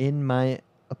 In my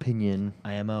opinion,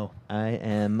 IMO.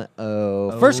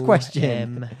 First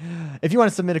question. OM. If you want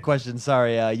to submit a question,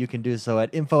 you can do so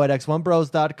at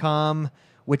info@x1bros.com,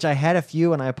 which I had a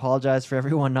few, and I apologize for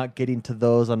everyone not getting to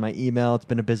those on my email. It's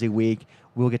been a busy week.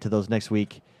 We'll get to those next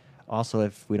week. Also,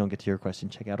 if we don't get to your question,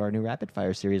 check out our new Rapid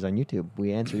Fire series on YouTube.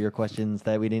 We answer your questions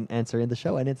that we didn't answer in the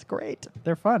show, and it's great.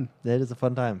 They're fun. It is a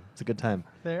fun time. It's a good time.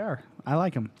 They are. I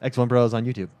like them. X1 Bros on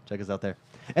YouTube. Check us out there.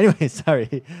 Anyway, sorry.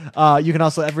 You can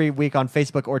also every week on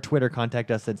Facebook or Twitter contact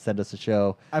us and send us a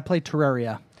show. I play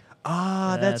Terraria.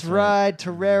 Ah, that's That's right. right.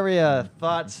 Terraria.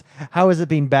 Thoughts? How is it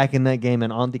being back in that game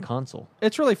and on the console?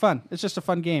 It's really fun. It's just a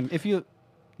fun game. If you,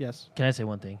 yes. Can I say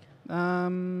one thing?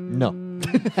 No.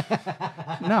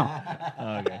 No.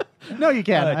 Okay. No, you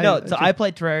can't. I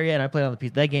played Terraria and I played on the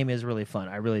PC. That game is really fun.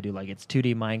 I really do like it. It's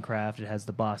 2D Minecraft. It has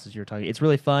the bosses you're talking. It's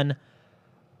really fun.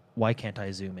 Why can't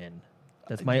I zoom in?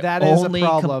 That's my That is a only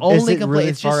problem. Is only it complaint. really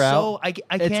It's just far out? so I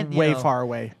can't. It's you way know, far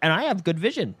away. and I have good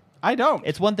vision. I don't.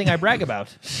 It's one thing I brag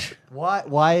about.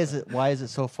 Why is it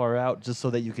so far out? Just so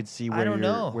that you can see I where don't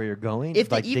know. where you're going?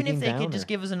 If like even if digging they down, could just or-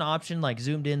 give us an option like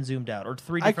zoomed in, zoomed out, or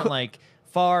three I different could- like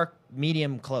far,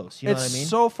 medium, close. You know It's what I mean?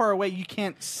 so far away you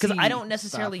can't see. Because I don't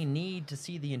necessarily need to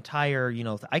see the entire,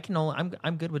 I can only,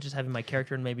 I'm good with just having my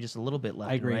character and maybe just a little bit left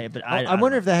I agree. and right. But I I wonder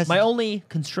don't if that has my to- only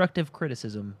constructive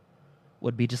criticism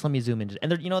would be just let me zoom in.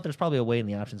 And there, you know what? There's probably a way in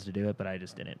the options to do it, but I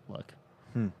just didn't look.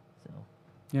 So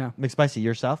Yeah. McSpicy,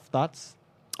 yourself thoughts?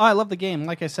 Oh, I love the game.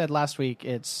 Like I said last week,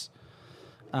 it's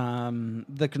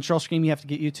the control scheme you have to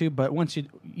get used to, but once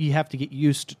you have to get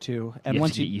used to, and you have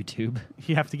once to get YouTube.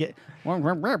 you have to get.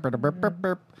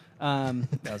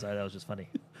 That was just funny.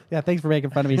 Yeah, thanks for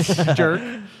making fun of me, jerk.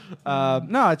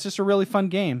 No, it's just a really fun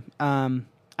game.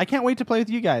 I can't wait to play with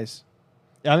you guys.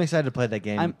 Yeah, I'm excited to play that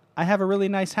game. I have a really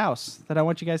nice house that I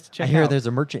want you guys to check I hear out. there's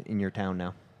a merchant in your town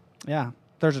now. Yeah,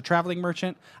 there's a traveling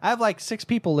merchant. I have like 6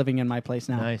 people living in my place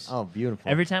now. Nice. Oh, beautiful.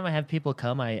 Every time I have people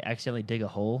come, I accidentally dig a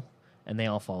hole, and they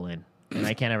all fall in, and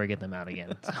I can't ever get them out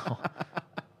again. So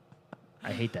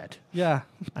I hate that. Yeah,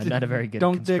 I'm not a very good.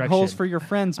 don't dig holes construction- for your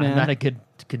friends, man. I'm not a good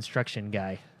construction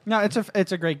guy. No,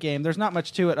 it's a great game. There's not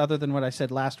much to it other than what I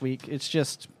said last week. It's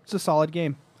a solid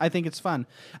game. I think it's fun.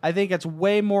 I think it's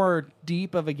way more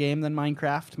deep of a game than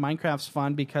Minecraft. Minecraft's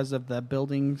fun because of the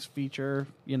buildings feature.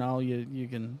 You know, you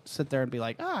can sit there and be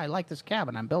like, I like this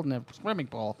cabin. I'm building a swimming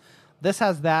pool. This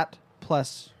has that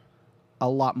plus a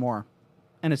lot more,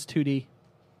 and it's 2D.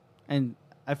 And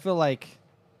I feel like,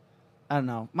 I don't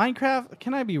know, Minecraft.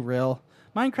 Can I be real?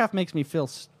 Minecraft makes me feel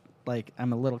like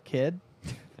I'm a little kid.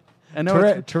 I know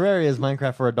it's- Terraria is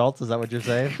Minecraft for adults. Is that what you're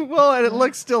saying? well, and it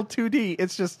looks still 2D.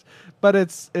 It's just, but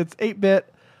it's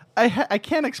 8-bit. I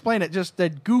can't explain it. Just the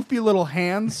goofy little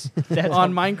hands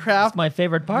on Minecraft. That's my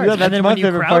favorite part. Yeah, And that's then my when you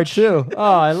favorite part crouch- too. Oh,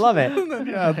 I love it.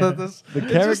 Yeah, it just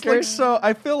characters? looks so.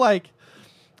 I feel like,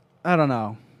 I don't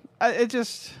know. It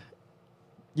just.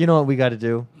 You know what we got to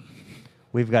do?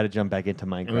 We've got to jump back into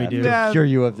Minecraft We do. to Yeah, cure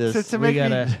you of this. To make me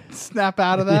gotta- snap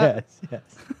out of that. Yes,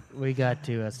 We got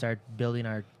to start building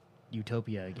our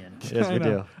utopia again. yes, I we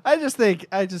know. do. I just think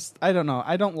I don't know.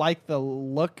 I don't like the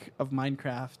look of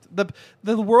Minecraft.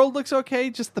 The world looks okay.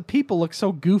 Just the people look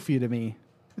so goofy to me.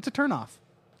 It's a turnoff.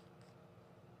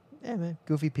 Yeah, man.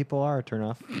 Goofy people are a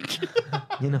turnoff.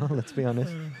 You know, let's be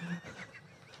honest.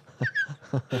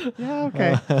 Yeah,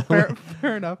 okay.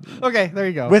 Fair enough. Okay, there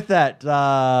you go. With that,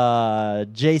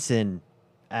 Jason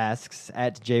asks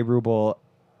at JRubel,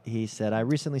 he said, I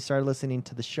recently started listening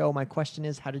to the show. My question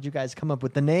is, how did you guys come up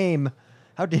with the name?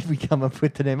 How did we come up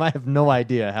with the name? I have no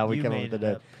idea how we You came up made with the it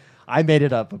name. up. I made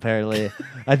it up, apparently.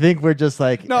 I think we're just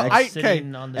like No, okay.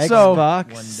 Sitting on the So- one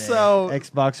day. So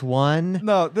Xbox One.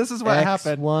 no, this is what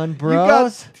happened. X1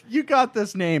 Bros. You got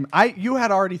this name. You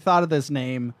had already thought of this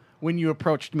name when you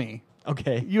approached me.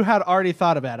 Okay. You had already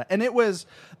thought about it, and it was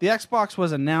the Xbox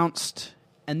was announced,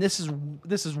 and this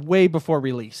is way before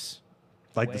release.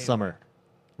 Like Way the summer,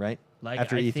 right? Like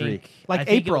After I E3. think, Like I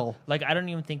think April. I don't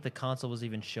even think the console was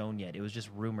even shown yet. It was just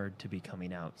rumored to be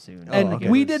coming out soon. Oh, And okay.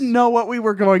 we didn't know what we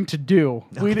were going to do.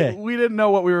 We Okay. didn't know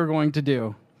what we were going to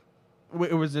do.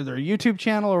 It was either a YouTube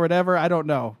channel or whatever. I don't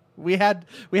know. We had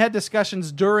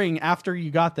discussions after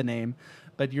you got the name,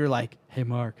 but you're like, "Hey,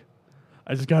 Mark,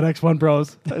 I just got X1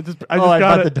 Bros. I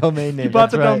bought the domain name. You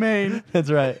bought That's the right. domain. That's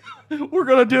right. We're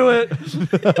gonna do it."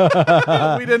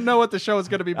 We didn't know what the show was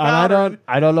gonna be And about.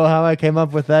 I don't know how I came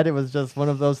up with that. It was just one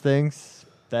of those things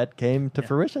that came to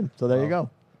fruition. So there you go.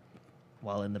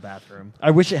 While in the bathroom.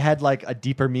 I wish it had like a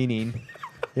deeper meaning,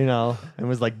 and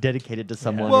was like dedicated to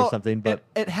someone Well, or something. But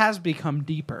it has become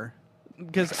deeper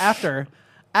because after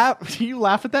you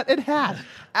laugh at that, it had.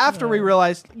 After we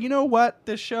realized, you know what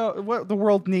what the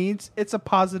world needs, it's a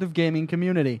positive gaming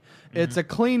community. It's a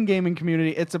clean gaming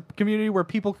community. It's a community where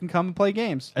people can come and play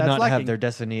games. and That's not have lacking. their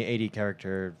Destiny 80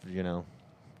 character,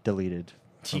 deleted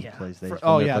from Yeah. PlayStation.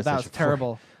 Oh from their yeah, that was PlayStation 4.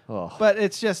 terrible. Oh. But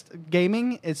it's just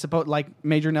gaming. It's about, like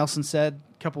Major Nelson said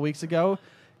a couple weeks ago,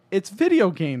 it's video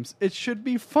games. It should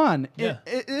be fun. Yeah.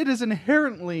 It is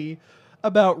inherently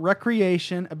about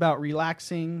recreation, about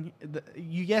relaxing.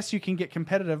 Yes, you can get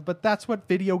competitive, but that's what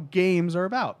video games are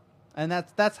about. And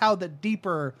that's how the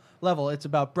deeper level, it's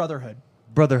about brotherhood.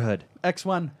 Brotherhood.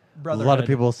 X1 brotherhood. A lot of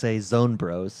people say Zone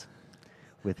Bros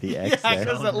with the X Yeah, there.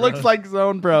 because it looks like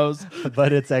Zone Bros.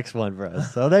 But it's X1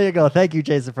 Bros. So there you go. Thank you,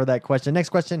 Jason, for that question. Next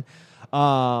question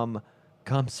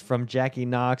comes from Jackie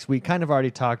Knox. We kind of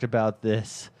already talked about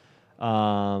this.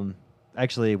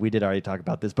 Actually, we did already talk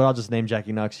about this, but I'll just name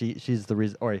Jackie Knox. She's the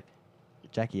reason. Or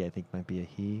Jackie, I think, might be a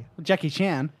he. Jackie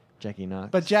Chan. Jackie Knox.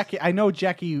 But I know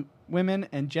Jackie women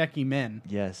and Jackie men.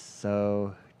 Yes.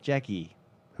 So Jackie,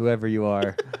 whoever you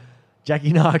are,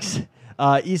 Jackie Knox.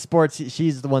 Esports,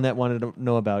 she's the one that wanted to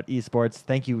know about esports.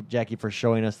 Thank you, Jackie, for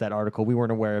showing us that article. We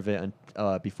weren't aware of it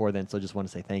before then, so just want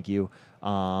to say thank you.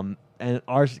 And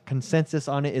our consensus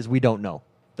on it is we don't know.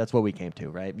 That's what we came to,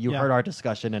 right? You heard our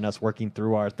discussion and us working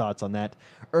through our thoughts on that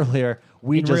earlier.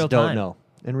 We In just real don't time. know.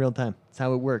 In real time. That's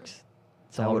how it works.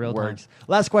 That's how it real time. works.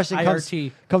 Last question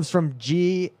IRT. comes from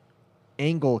G.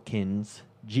 Engelkins.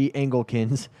 G.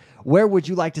 Engelkins. Where would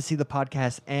you like to see the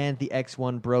podcast and the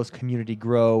X1 Bros community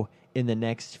grow in the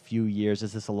next few years?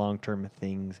 Is this a long-term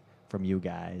thing from you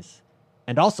guys?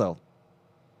 And also,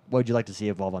 what would you like to see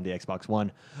evolve on the Xbox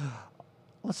One?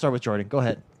 Let's start with Jordan. Go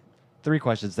ahead. 3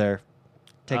 questions there.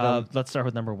 Take them. Let's start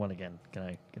with number 1 again. Can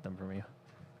I get them from you?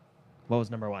 What was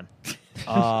number 1?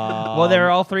 Well, Well, there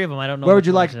are all 3 of them. I don't know. Where would which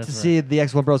you one like that's to right. see the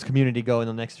X1 Bros community go in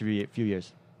the next few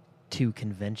years? 2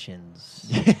 conventions.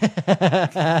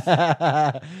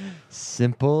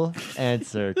 Simple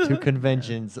answer. 2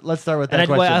 conventions. Let's start with that And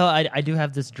question. I do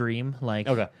have this dream, like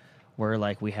Okay. where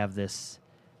like we have this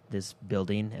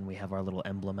building and we have our little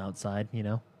emblem outside,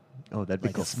 Oh, that'd be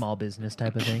like cool. a small business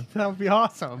type of thing. That would be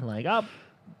awesome. Like, oh,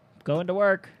 going to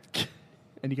work.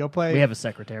 And you go play. We have a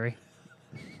secretary.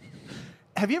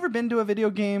 Have you ever been to a video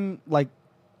game like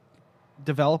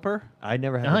developer? I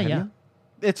never have. Oh, have yeah. you?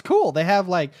 It's cool. They have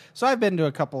so I've been to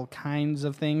a couple kinds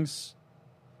of things.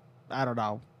 I don't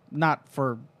know, not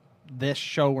for this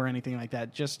show or anything like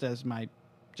that. Just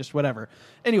whatever.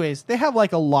 Anyways, they have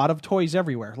a lot of toys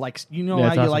everywhere. Yeah, how it's you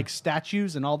awesome. like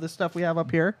statues and all this stuff we have up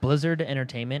here. Blizzard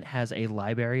Entertainment has a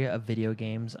library of video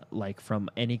games like from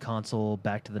any console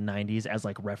back to the 90s as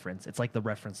like reference. It's like the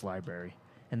reference library.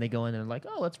 And they go in and like,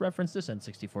 oh, let's reference this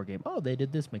N64 game. Oh, they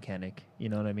did this mechanic. You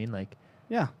know what I mean? Like,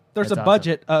 Yeah, there's That's a awesome.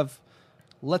 budget of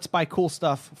let's buy cool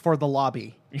stuff for the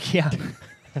lobby. yeah.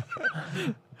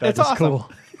 That It's is awesome.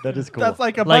 cool. That is cool. That's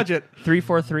like a Like budget.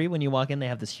 343, when you walk in, they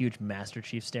have this huge Master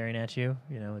Chief staring at you.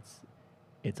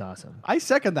 It's awesome. I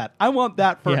second that. I want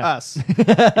that for Yeah. us.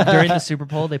 During the Super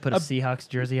Bowl, they put a Seahawks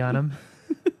jersey on him.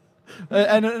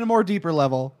 And in a more deeper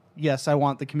level, yes, I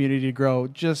want the community to grow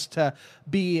just to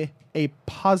be a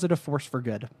positive force for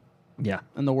good Yeah,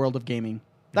 in the world of gaming.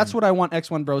 That's what I want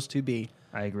X1 Bros to be.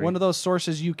 I agree. One of those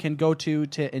sources you can go to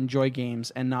enjoy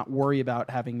games and not worry about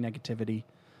having negativity.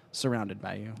 surrounded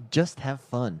by you. Just have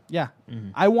fun. Yeah.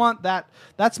 I want that.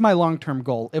 That's my long-term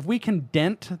goal. If we can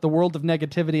dent the world of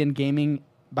negativity in gaming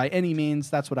by any means,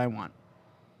 that's what I want.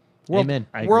 Amen.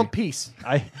 I World agree. peace.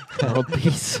 World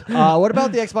peace. What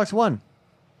about the Xbox One?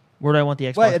 Where do I want the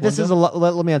Xbox Wait, One this to is go?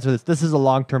 let me answer this. This is a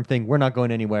long-term thing. We're not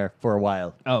going anywhere for a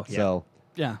while. Oh, yeah. So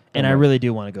Yeah. And I really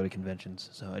do want to go to conventions,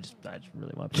 so I just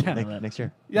really want people to know that. next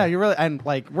year. Yeah, you really, and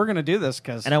like, we're going to do this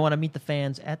because And I want to meet the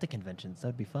fans at the conventions.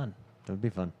 That'd be fun. That would be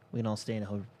fun. We can all stay in a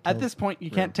hotel. at this point,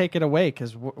 you can't take it away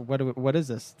because what is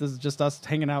this? This is just us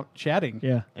hanging out chatting.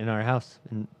 Yeah. In our house,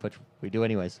 which we do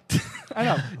anyways. I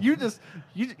know. You're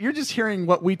just hearing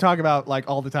what we talk about like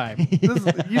all the time.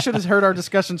 You should have heard our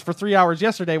discussions for 3 hours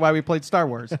yesterday while we played Star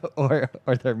Wars. or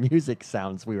their music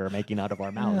sounds we were making out of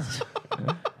our mouths.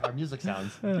 Our music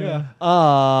sounds. Yeah.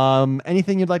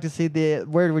 Anything you'd like to see?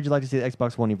 Where would you like to see the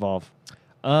Xbox One evolve?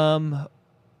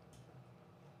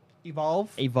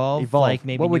 Evolve. Evolve. Like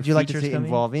maybe what would new you like to features see it coming?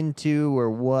 evolve into,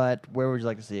 or what? Where would you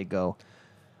like to see it go?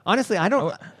 Honestly, I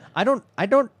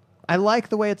like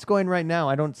the way it's going right now.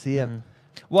 I don't see it.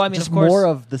 Well, I mean, Just of course, more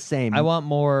of the same. I want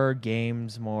more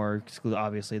games, more exclusive.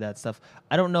 Obviously, that stuff.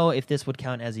 I don't know if this would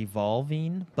count as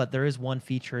evolving, but there is one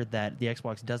feature that the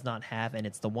Xbox does not have, and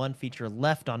it's the one feature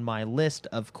left on my list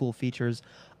of cool features.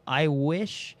 I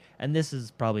wish, and this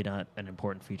is probably not an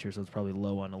important feature, so it's probably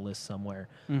low on a list somewhere,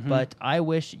 but I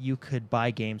wish you could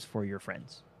buy games for your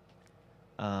friends.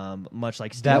 Much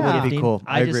like Steam. That would be gifting. cool.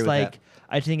 I agree just with like that.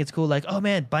 I think it's cool. Like, oh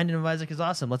man, Binding of Isaac is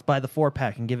awesome. Let's buy the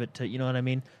 4-pack and give it to, you know what I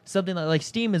mean? Something like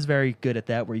Steam is very good at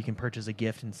that, where you can purchase a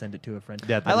gift and send it to a friend.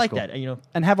 Yeah, that I is like cool. that. You know,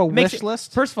 And have a makes wish it-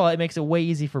 list. First of all, it makes it way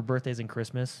easy for birthdays and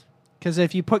Christmas. Because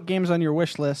if you put games on your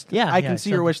wish list, Yeah, I yeah, can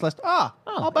see your so- wish list. I'll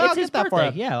it's his get that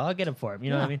birthday. for you. Yeah, I'll get it for him. You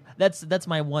know what I Yeah. mean? That's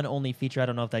my one only feature. I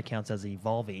don't know if that counts as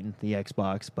evolving the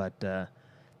Xbox, but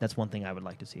that's one thing I would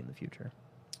like to see in the future.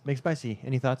 McSpicy,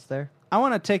 any thoughts there? I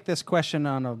want to take this question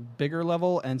on a bigger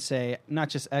level and say not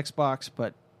just Xbox,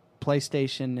 but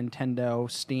PlayStation, Nintendo,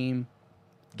 Steam,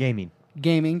 Gaming.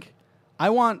 gaming.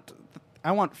 I want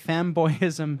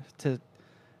fanboyism to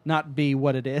not be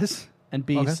what it is and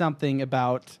be Okay. something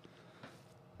about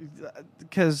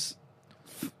because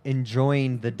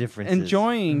Enjoying the differences.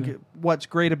 enjoying what's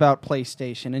great about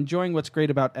PlayStation, enjoying what's great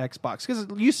about Xbox. Because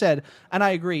you said, and I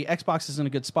agree, Xbox is in a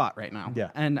good spot right now. Yeah.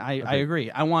 and I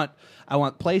agree. I want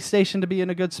PlayStation to be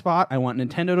in a good spot. I want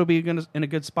Nintendo to be in a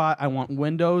good spot. I want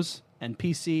Windows and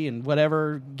PC and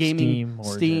whatever gaming, Steam,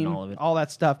 Origin, Steam, all of it. all that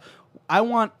stuff. I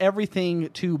want everything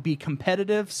to be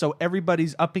competitive, so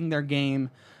everybody's upping their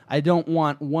game. I don't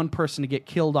want one person to get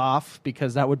killed off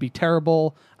because that would be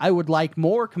terrible. I would like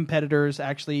more competitors.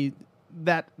 Actually,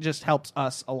 that just helps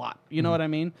us a lot. You know what I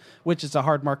mean? Which is a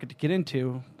hard market to get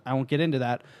into. I won't get into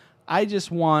that. I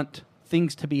just want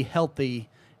things to be healthy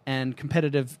and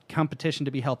competition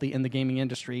to be healthy in the gaming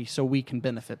industry so we can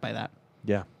benefit by that.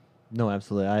 Yeah. No,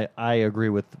 absolutely. I agree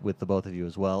with the both of you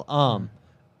as well.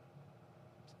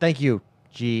 Thank you,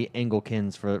 G.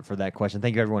 Engelkins, for that question.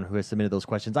 Thank you, everyone who has submitted those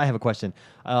questions. I have a question.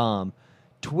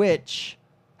 Twitch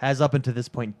has up until this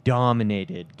point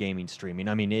dominated gaming streaming.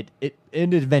 I mean, it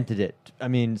invented it. I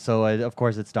mean, so of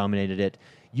course it's dominated it.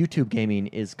 YouTube gaming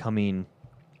is coming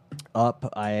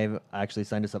up. I've actually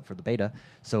signed us up for the beta,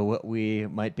 so we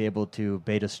might be able to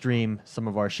beta stream some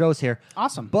of our shows here.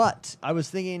 Awesome. But I was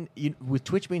thinking, with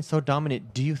Twitch being so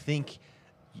dominant, do you think?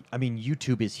 I mean,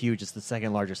 YouTube is huge. It's the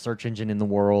second largest search engine in the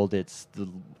world. It's the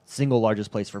single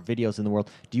largest place for videos in the world.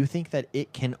 Do you think that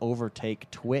it can overtake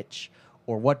Twitch,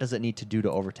 or what does it need to do to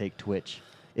overtake Twitch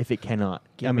if it cannot?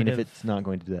 If it's not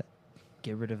going to do that.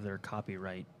 Get rid of their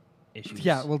copyright issues.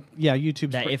 Yeah, well, yeah,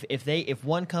 YouTube's That if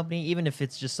one company, even if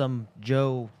it's just some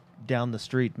Joe down the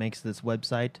street, makes this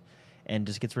website and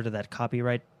just gets rid of that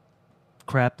copyright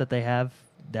crap that they have,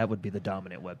 that would be the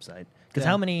dominant website. Because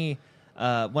how many?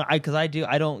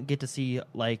 I don't get to see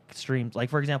like streams. Like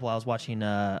for example, I was watching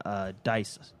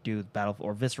Dice do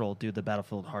Visceral do the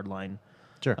Battlefield Hardline.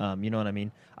 Sure. You know what I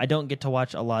mean? I don't get to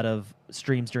watch a lot of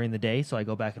streams during the day, so I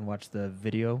go back and watch the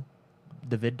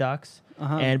vid docs.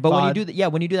 But when you do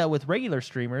when you do that with regular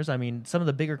streamers, I mean, some of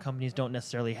the bigger companies don't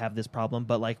necessarily have this problem,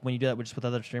 but like when you do that with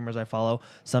other streamers I follow,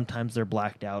 sometimes they're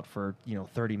blacked out for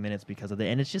 30 minutes because of it,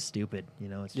 and it's just stupid.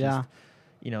 It's just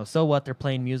so what? They're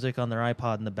playing music on their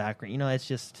iPod in the background. It's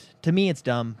just, to me, it's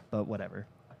dumb, but whatever.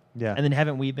 Yeah. And then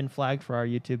haven't we been flagged for our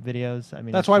YouTube videos? I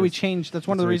mean, that's it's why we just- changed. That's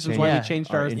one of the why we reasons changed- why Yeah. we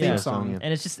changed Our our intro theme song, song. yeah.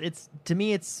 And it's to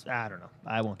me, it's, I don't know.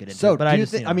 I won't get into So, it. But do I you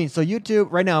just, think? I mean, so YouTube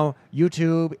right now,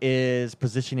 YouTube is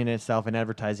positioning itself and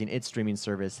advertising its streaming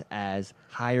service as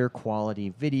higher quality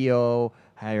video,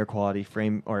 higher quality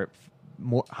frame, or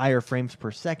higher frames per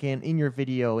second in your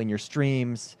video, in your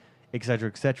streams. et cetera,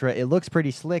 et cetera. It looks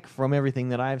pretty slick from everything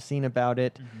that I've seen about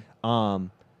it.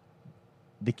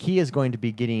 The key is going to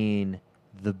be getting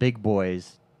the big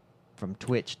boys from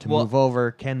Twitch to move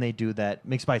over. Can they do that?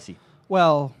 McSpicy.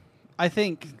 Well, I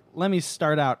think, let me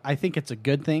start out. I think it's a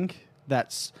good thing.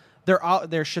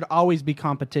 There should always be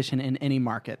competition in any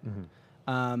market.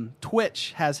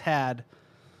 Twitch has had,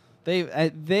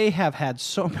 they have had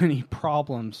so many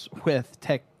problems with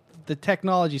the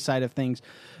technology side of things,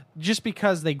 just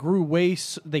because they grew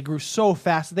so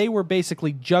fast. They were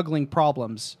basically juggling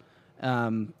problems,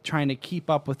 trying to keep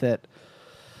up with it,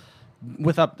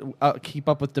 keep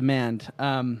up with demand.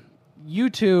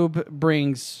 YouTube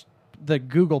brings the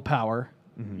Google power.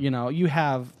 You know, you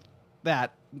have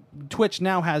that. Twitch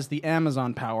now has the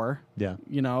Amazon power. Yeah.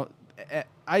 You know,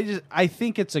 I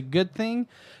think it's a good thing.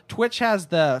 Twitch has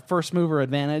the first mover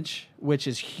advantage, which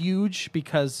is huge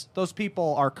because those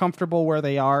people are comfortable where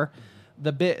they are.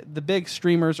 The big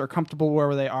streamers are comfortable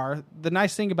where they are. The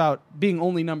nice thing about being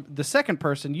only the second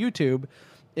person, YouTube,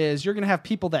 is you're going to have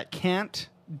people that can't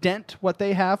dent what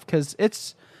they have because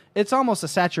it's almost a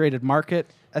saturated market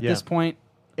at this point.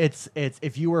 It's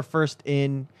if you were first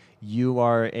in, you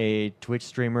are a Twitch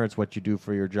streamer. It's what you do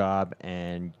for your job,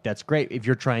 and that's great. If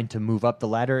you're trying to move up the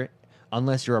ladder,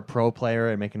 unless you're a pro player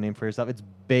and make a name for yourself, it's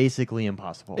basically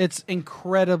impossible. It's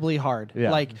incredibly hard.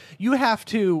 Yeah. Like, you have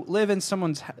to live in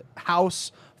someone's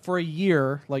house for a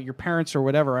year, like your parents or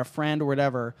whatever, a friend or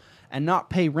whatever, and not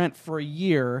pay rent for a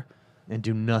year. And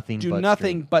do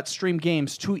nothing But stream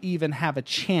games to even have a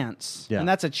chance. Yeah. And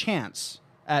that's a chance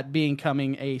at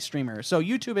becoming a streamer. So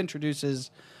YouTube introduces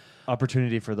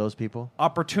opportunity for those people.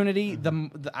 Opportunity.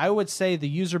 I would say the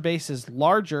user base is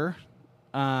larger.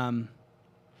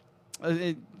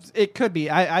 It could be.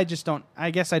 I just don't.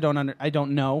 I guess I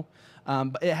don't know.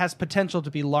 But it has potential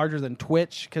to be larger than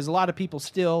Twitch because a lot of people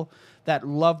still that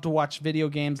love to watch video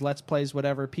games, Let's Plays,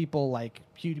 whatever. People like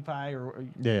PewDiePie or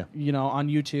you know, on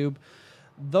YouTube.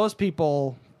 Those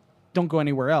people don't go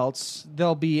anywhere else.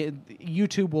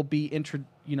 YouTube will be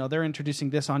they're introducing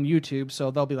this on YouTube, so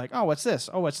they'll be like, oh, what's this?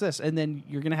 Oh, what's this? And then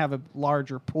you're going to have a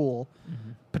larger pool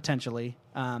potentially.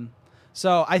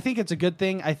 So I think it's a good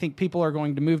thing. I think people are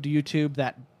going to move to YouTube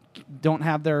that don't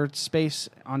have their space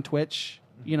on Twitch,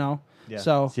 you know. Yeah.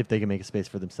 So see if they can make a space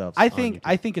for themselves. I think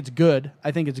it's good.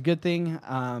 I think it's a good thing,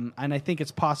 and I think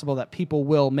it's possible that people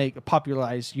will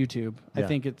popularize YouTube. I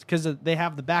think it's because they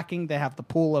have the backing, they have the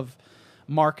pool of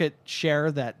market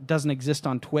share that doesn't exist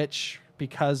on Twitch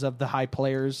because of the high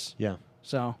players. Yeah.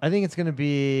 So I think it's going to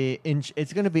be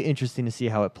interesting to see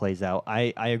how it plays out.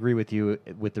 I agree with you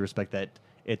with the respect that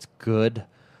it's good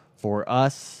for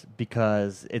us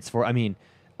because it's for. I mean,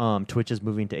 Twitch is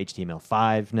moving to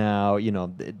HTML5 now. You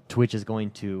know, Twitch is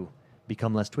going to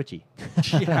become less twitchy.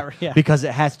 yeah. Because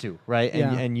it has to, right?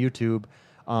 Yeah. And YouTube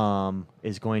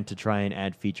is going to try and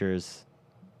add features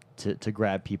to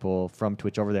grab people from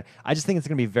Twitch over there. I just think it's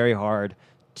going to be very hard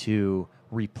to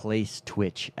replace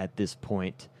Twitch at this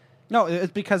point. No,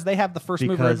 it's because they have the first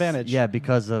mover advantage. Yeah,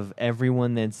 because of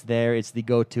everyone that's there. It's the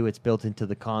go-to. It's built into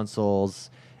the consoles.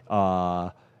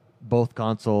 Both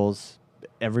consoles,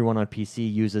 everyone on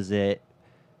PC uses it.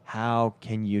 How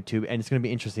can YouTube... And it's going to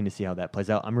be interesting to see how that plays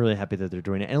out. I'm really happy that they're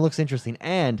doing it. And it looks interesting.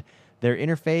 And their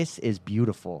interface is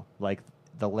beautiful. Like,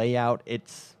 the layout,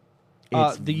 it's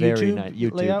the very YouTube nice.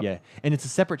 YouTube, layout? yeah. And it's a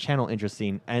separate channel,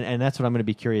 interesting. And that's what I'm going to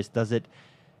be curious.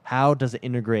 How does it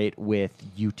integrate with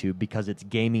YouTube? Because it's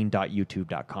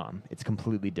gaming.youtube.com. It's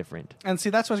completely different. And see,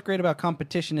 that's what's great about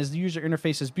competition is the user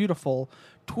interface is beautiful.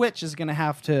 Twitch is going to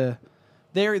have to...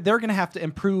 They're going to have to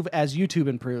improve as YouTube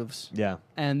improves. Yeah.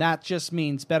 And that just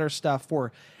means better stuff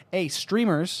for,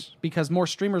 streamers, because more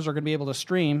streamers are going to be able to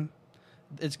stream.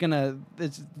 The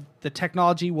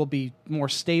technology will be more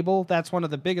stable. That's one of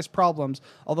the biggest problems.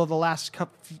 Although the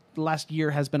last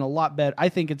year has been a lot better. I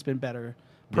think it's been better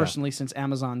personally since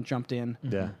Amazon jumped in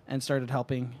and started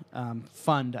helping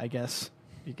fund, I guess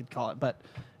you could call it. But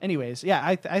anyways,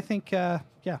 I think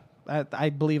I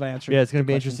believe I answered. Yeah, it's going to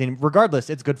be interesting. Regardless,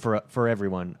 it's good for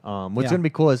everyone. What's going to be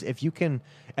cool is if you can,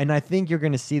 and I think you're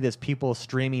going to see this, people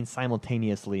streaming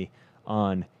simultaneously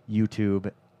on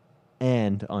YouTube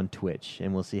and on Twitch,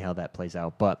 and we'll see how that plays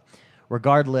out. But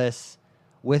regardless,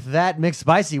 with that,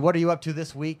 McSpicy, what are you up to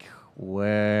this week?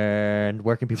 Where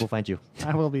can people find you?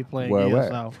 I will be playing Where?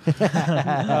 ESO.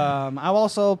 I'll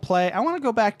also play. I want to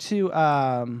go back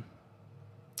to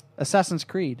Assassin's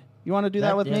Creed. You want to do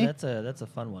that with me? That's a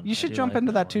fun one. You should jump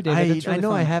into that too, David. It's really I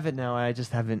know fun. I have it now. I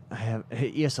just haven't.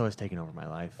 ESO has taken over my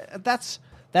life. That's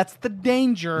the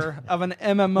danger of an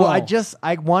MMO. Well,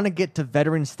 I want to get to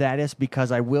veteran status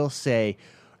because I will say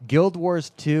Guild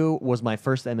Wars 2 was my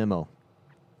first MMO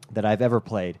that I've ever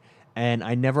played. and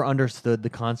I never understood the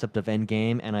concept of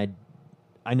endgame, and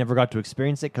I never got to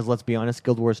experience it because, let's be honest,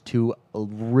 Guild Wars 2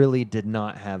 really did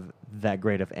not have that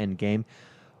great of endgame.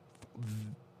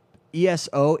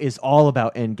 ESO is all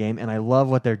about endgame, and I love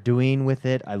what they're doing with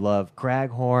it. I love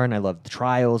Craghorn. I love the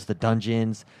trials, the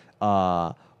dungeons,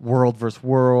 world versus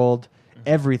world,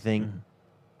 everything.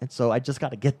 And so I just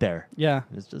got to get there. Yeah.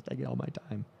 It's just I get all my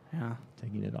time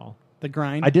taking it all. The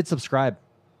grind. I did subscribe.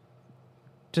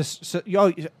 Just so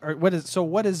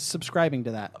what is subscribing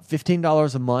to that?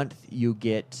 $15 a month, you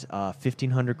get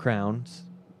 1,500 crowns.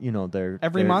 You know,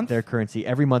 Every month? Their currency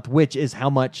every month, which is how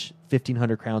much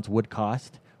 1,500 crowns would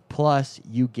cost. Plus,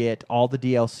 you get all the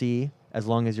DLC as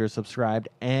long as you're subscribed,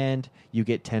 and you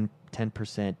get 10%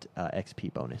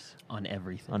 XP bonus On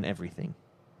everything. on everything.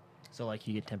 So, like,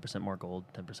 you get 10% more gold,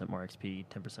 10% more XP,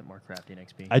 10% more crafting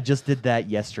XP. I just did that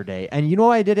yesterday, and you know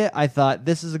why I did it? I thought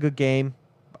this is a good game.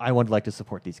 I would like to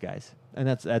support these guys, and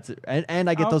that's it. And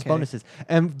I get those Okay. bonuses.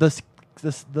 And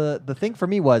the thing for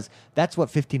me was that's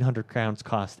what 1,500 crowns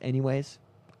cost, anyways.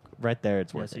 Right there,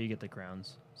 it's yeah, worth so it. you get the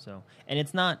crowns. So, and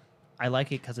it's not. I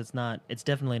like it because it's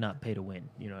definitely not pay to win.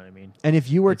 You know what I mean? And if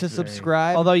you were to It's very-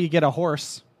 subscribe, Although you get a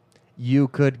horse. you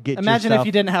could get. Imagine yourself, if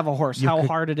you didn't have a horse, you how could-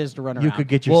 hard it is to run around. You could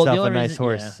get Well, the yourself a only nice reason-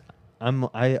 horse.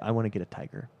 I want to get a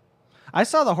tiger. I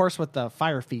saw the horse with the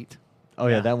fire feet. Oh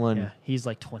yeah, that one. Yeah, he's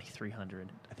like 2,300.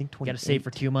 I think 20. Got to save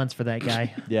for 2 months for that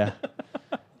guy. Yeah,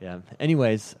 yeah.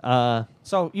 Anyways,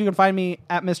 So you can find me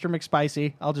at Mr.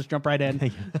 McSpicy. I'll just jump right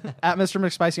in. At Mr.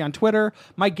 McSpicy on Twitter.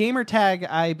 My gamer tag,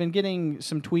 I've been getting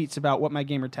some tweets about what my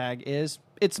gamer tag is.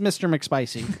 It's Mr.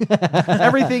 McSpicy.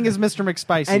 Everything is Mr.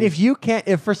 McSpicy. and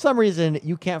if for some reason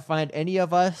you can't find any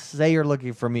of us, say you're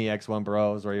looking for me, X1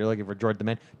 Bros, or you're looking for Jordan the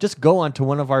Man, just go onto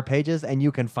one of our pages and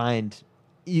you can find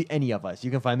any of us. You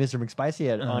can find Mr.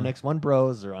 McSpicy on X1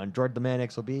 Bros or on Jordan the Man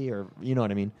XOB, or you know what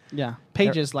I mean. yeah,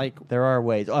 pages like There are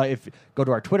ways. If go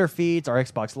to our Twitter feeds, our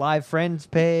Xbox Live friends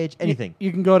page, anything.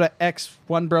 You can go to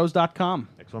x1bros.com.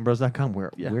 X1bros.com.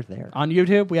 We're there. On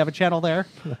YouTube, we have a channel there.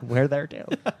 We're there too.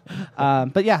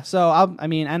 But yeah, so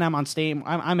and I'm on Steam.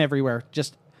 I'm everywhere.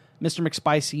 Just Mr.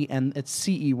 McSpicy, and it's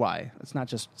CEY. It's not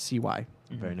just CY.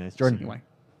 Very nice, Jordan. CEY.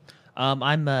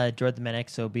 I'm Jordan the Man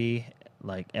XOB,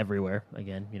 like everywhere.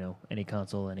 Again, you know, any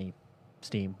console, any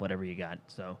Steam, whatever you got.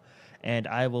 So, and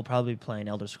I will probably be playing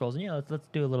Elder Scrolls. And let's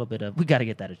do a little bit of. We got to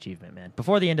get that achievement, man.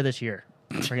 Before the end of this year,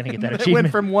 we're gonna get that It achievement.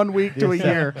 went from 1 week to a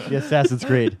year. The Assassin's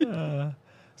Creed.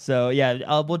 So yeah,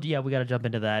 we got to jump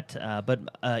into that. But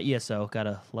ESO got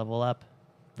to level up.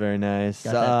 Very nice.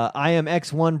 Got that. I am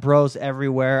X1 Bros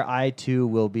everywhere. I too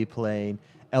will be playing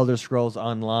Elder Scrolls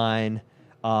Online.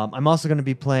 I'm also going to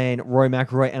be playing Roy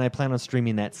McIlroy, and I plan on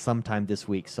streaming that sometime this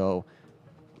week. So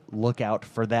look out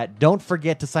for that. Don't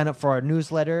forget to sign up for our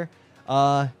newsletter.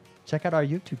 Check out our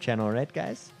YouTube channel, right,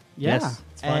 guys? Yeah. Yes,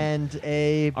 it's fun. And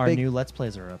Our big new Let's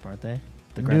Plays are up, aren't they?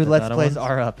 The new Grand Theft Let's Auto Plays ones?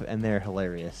 are up, and they're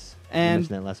hilarious. We And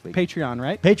mentioned that last week. Patreon,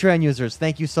 right? Patreon users,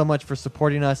 thank you so much for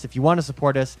supporting us. If you want to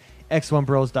support us,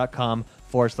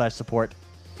 x1bros.com/support.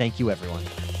 Thank you, everyone.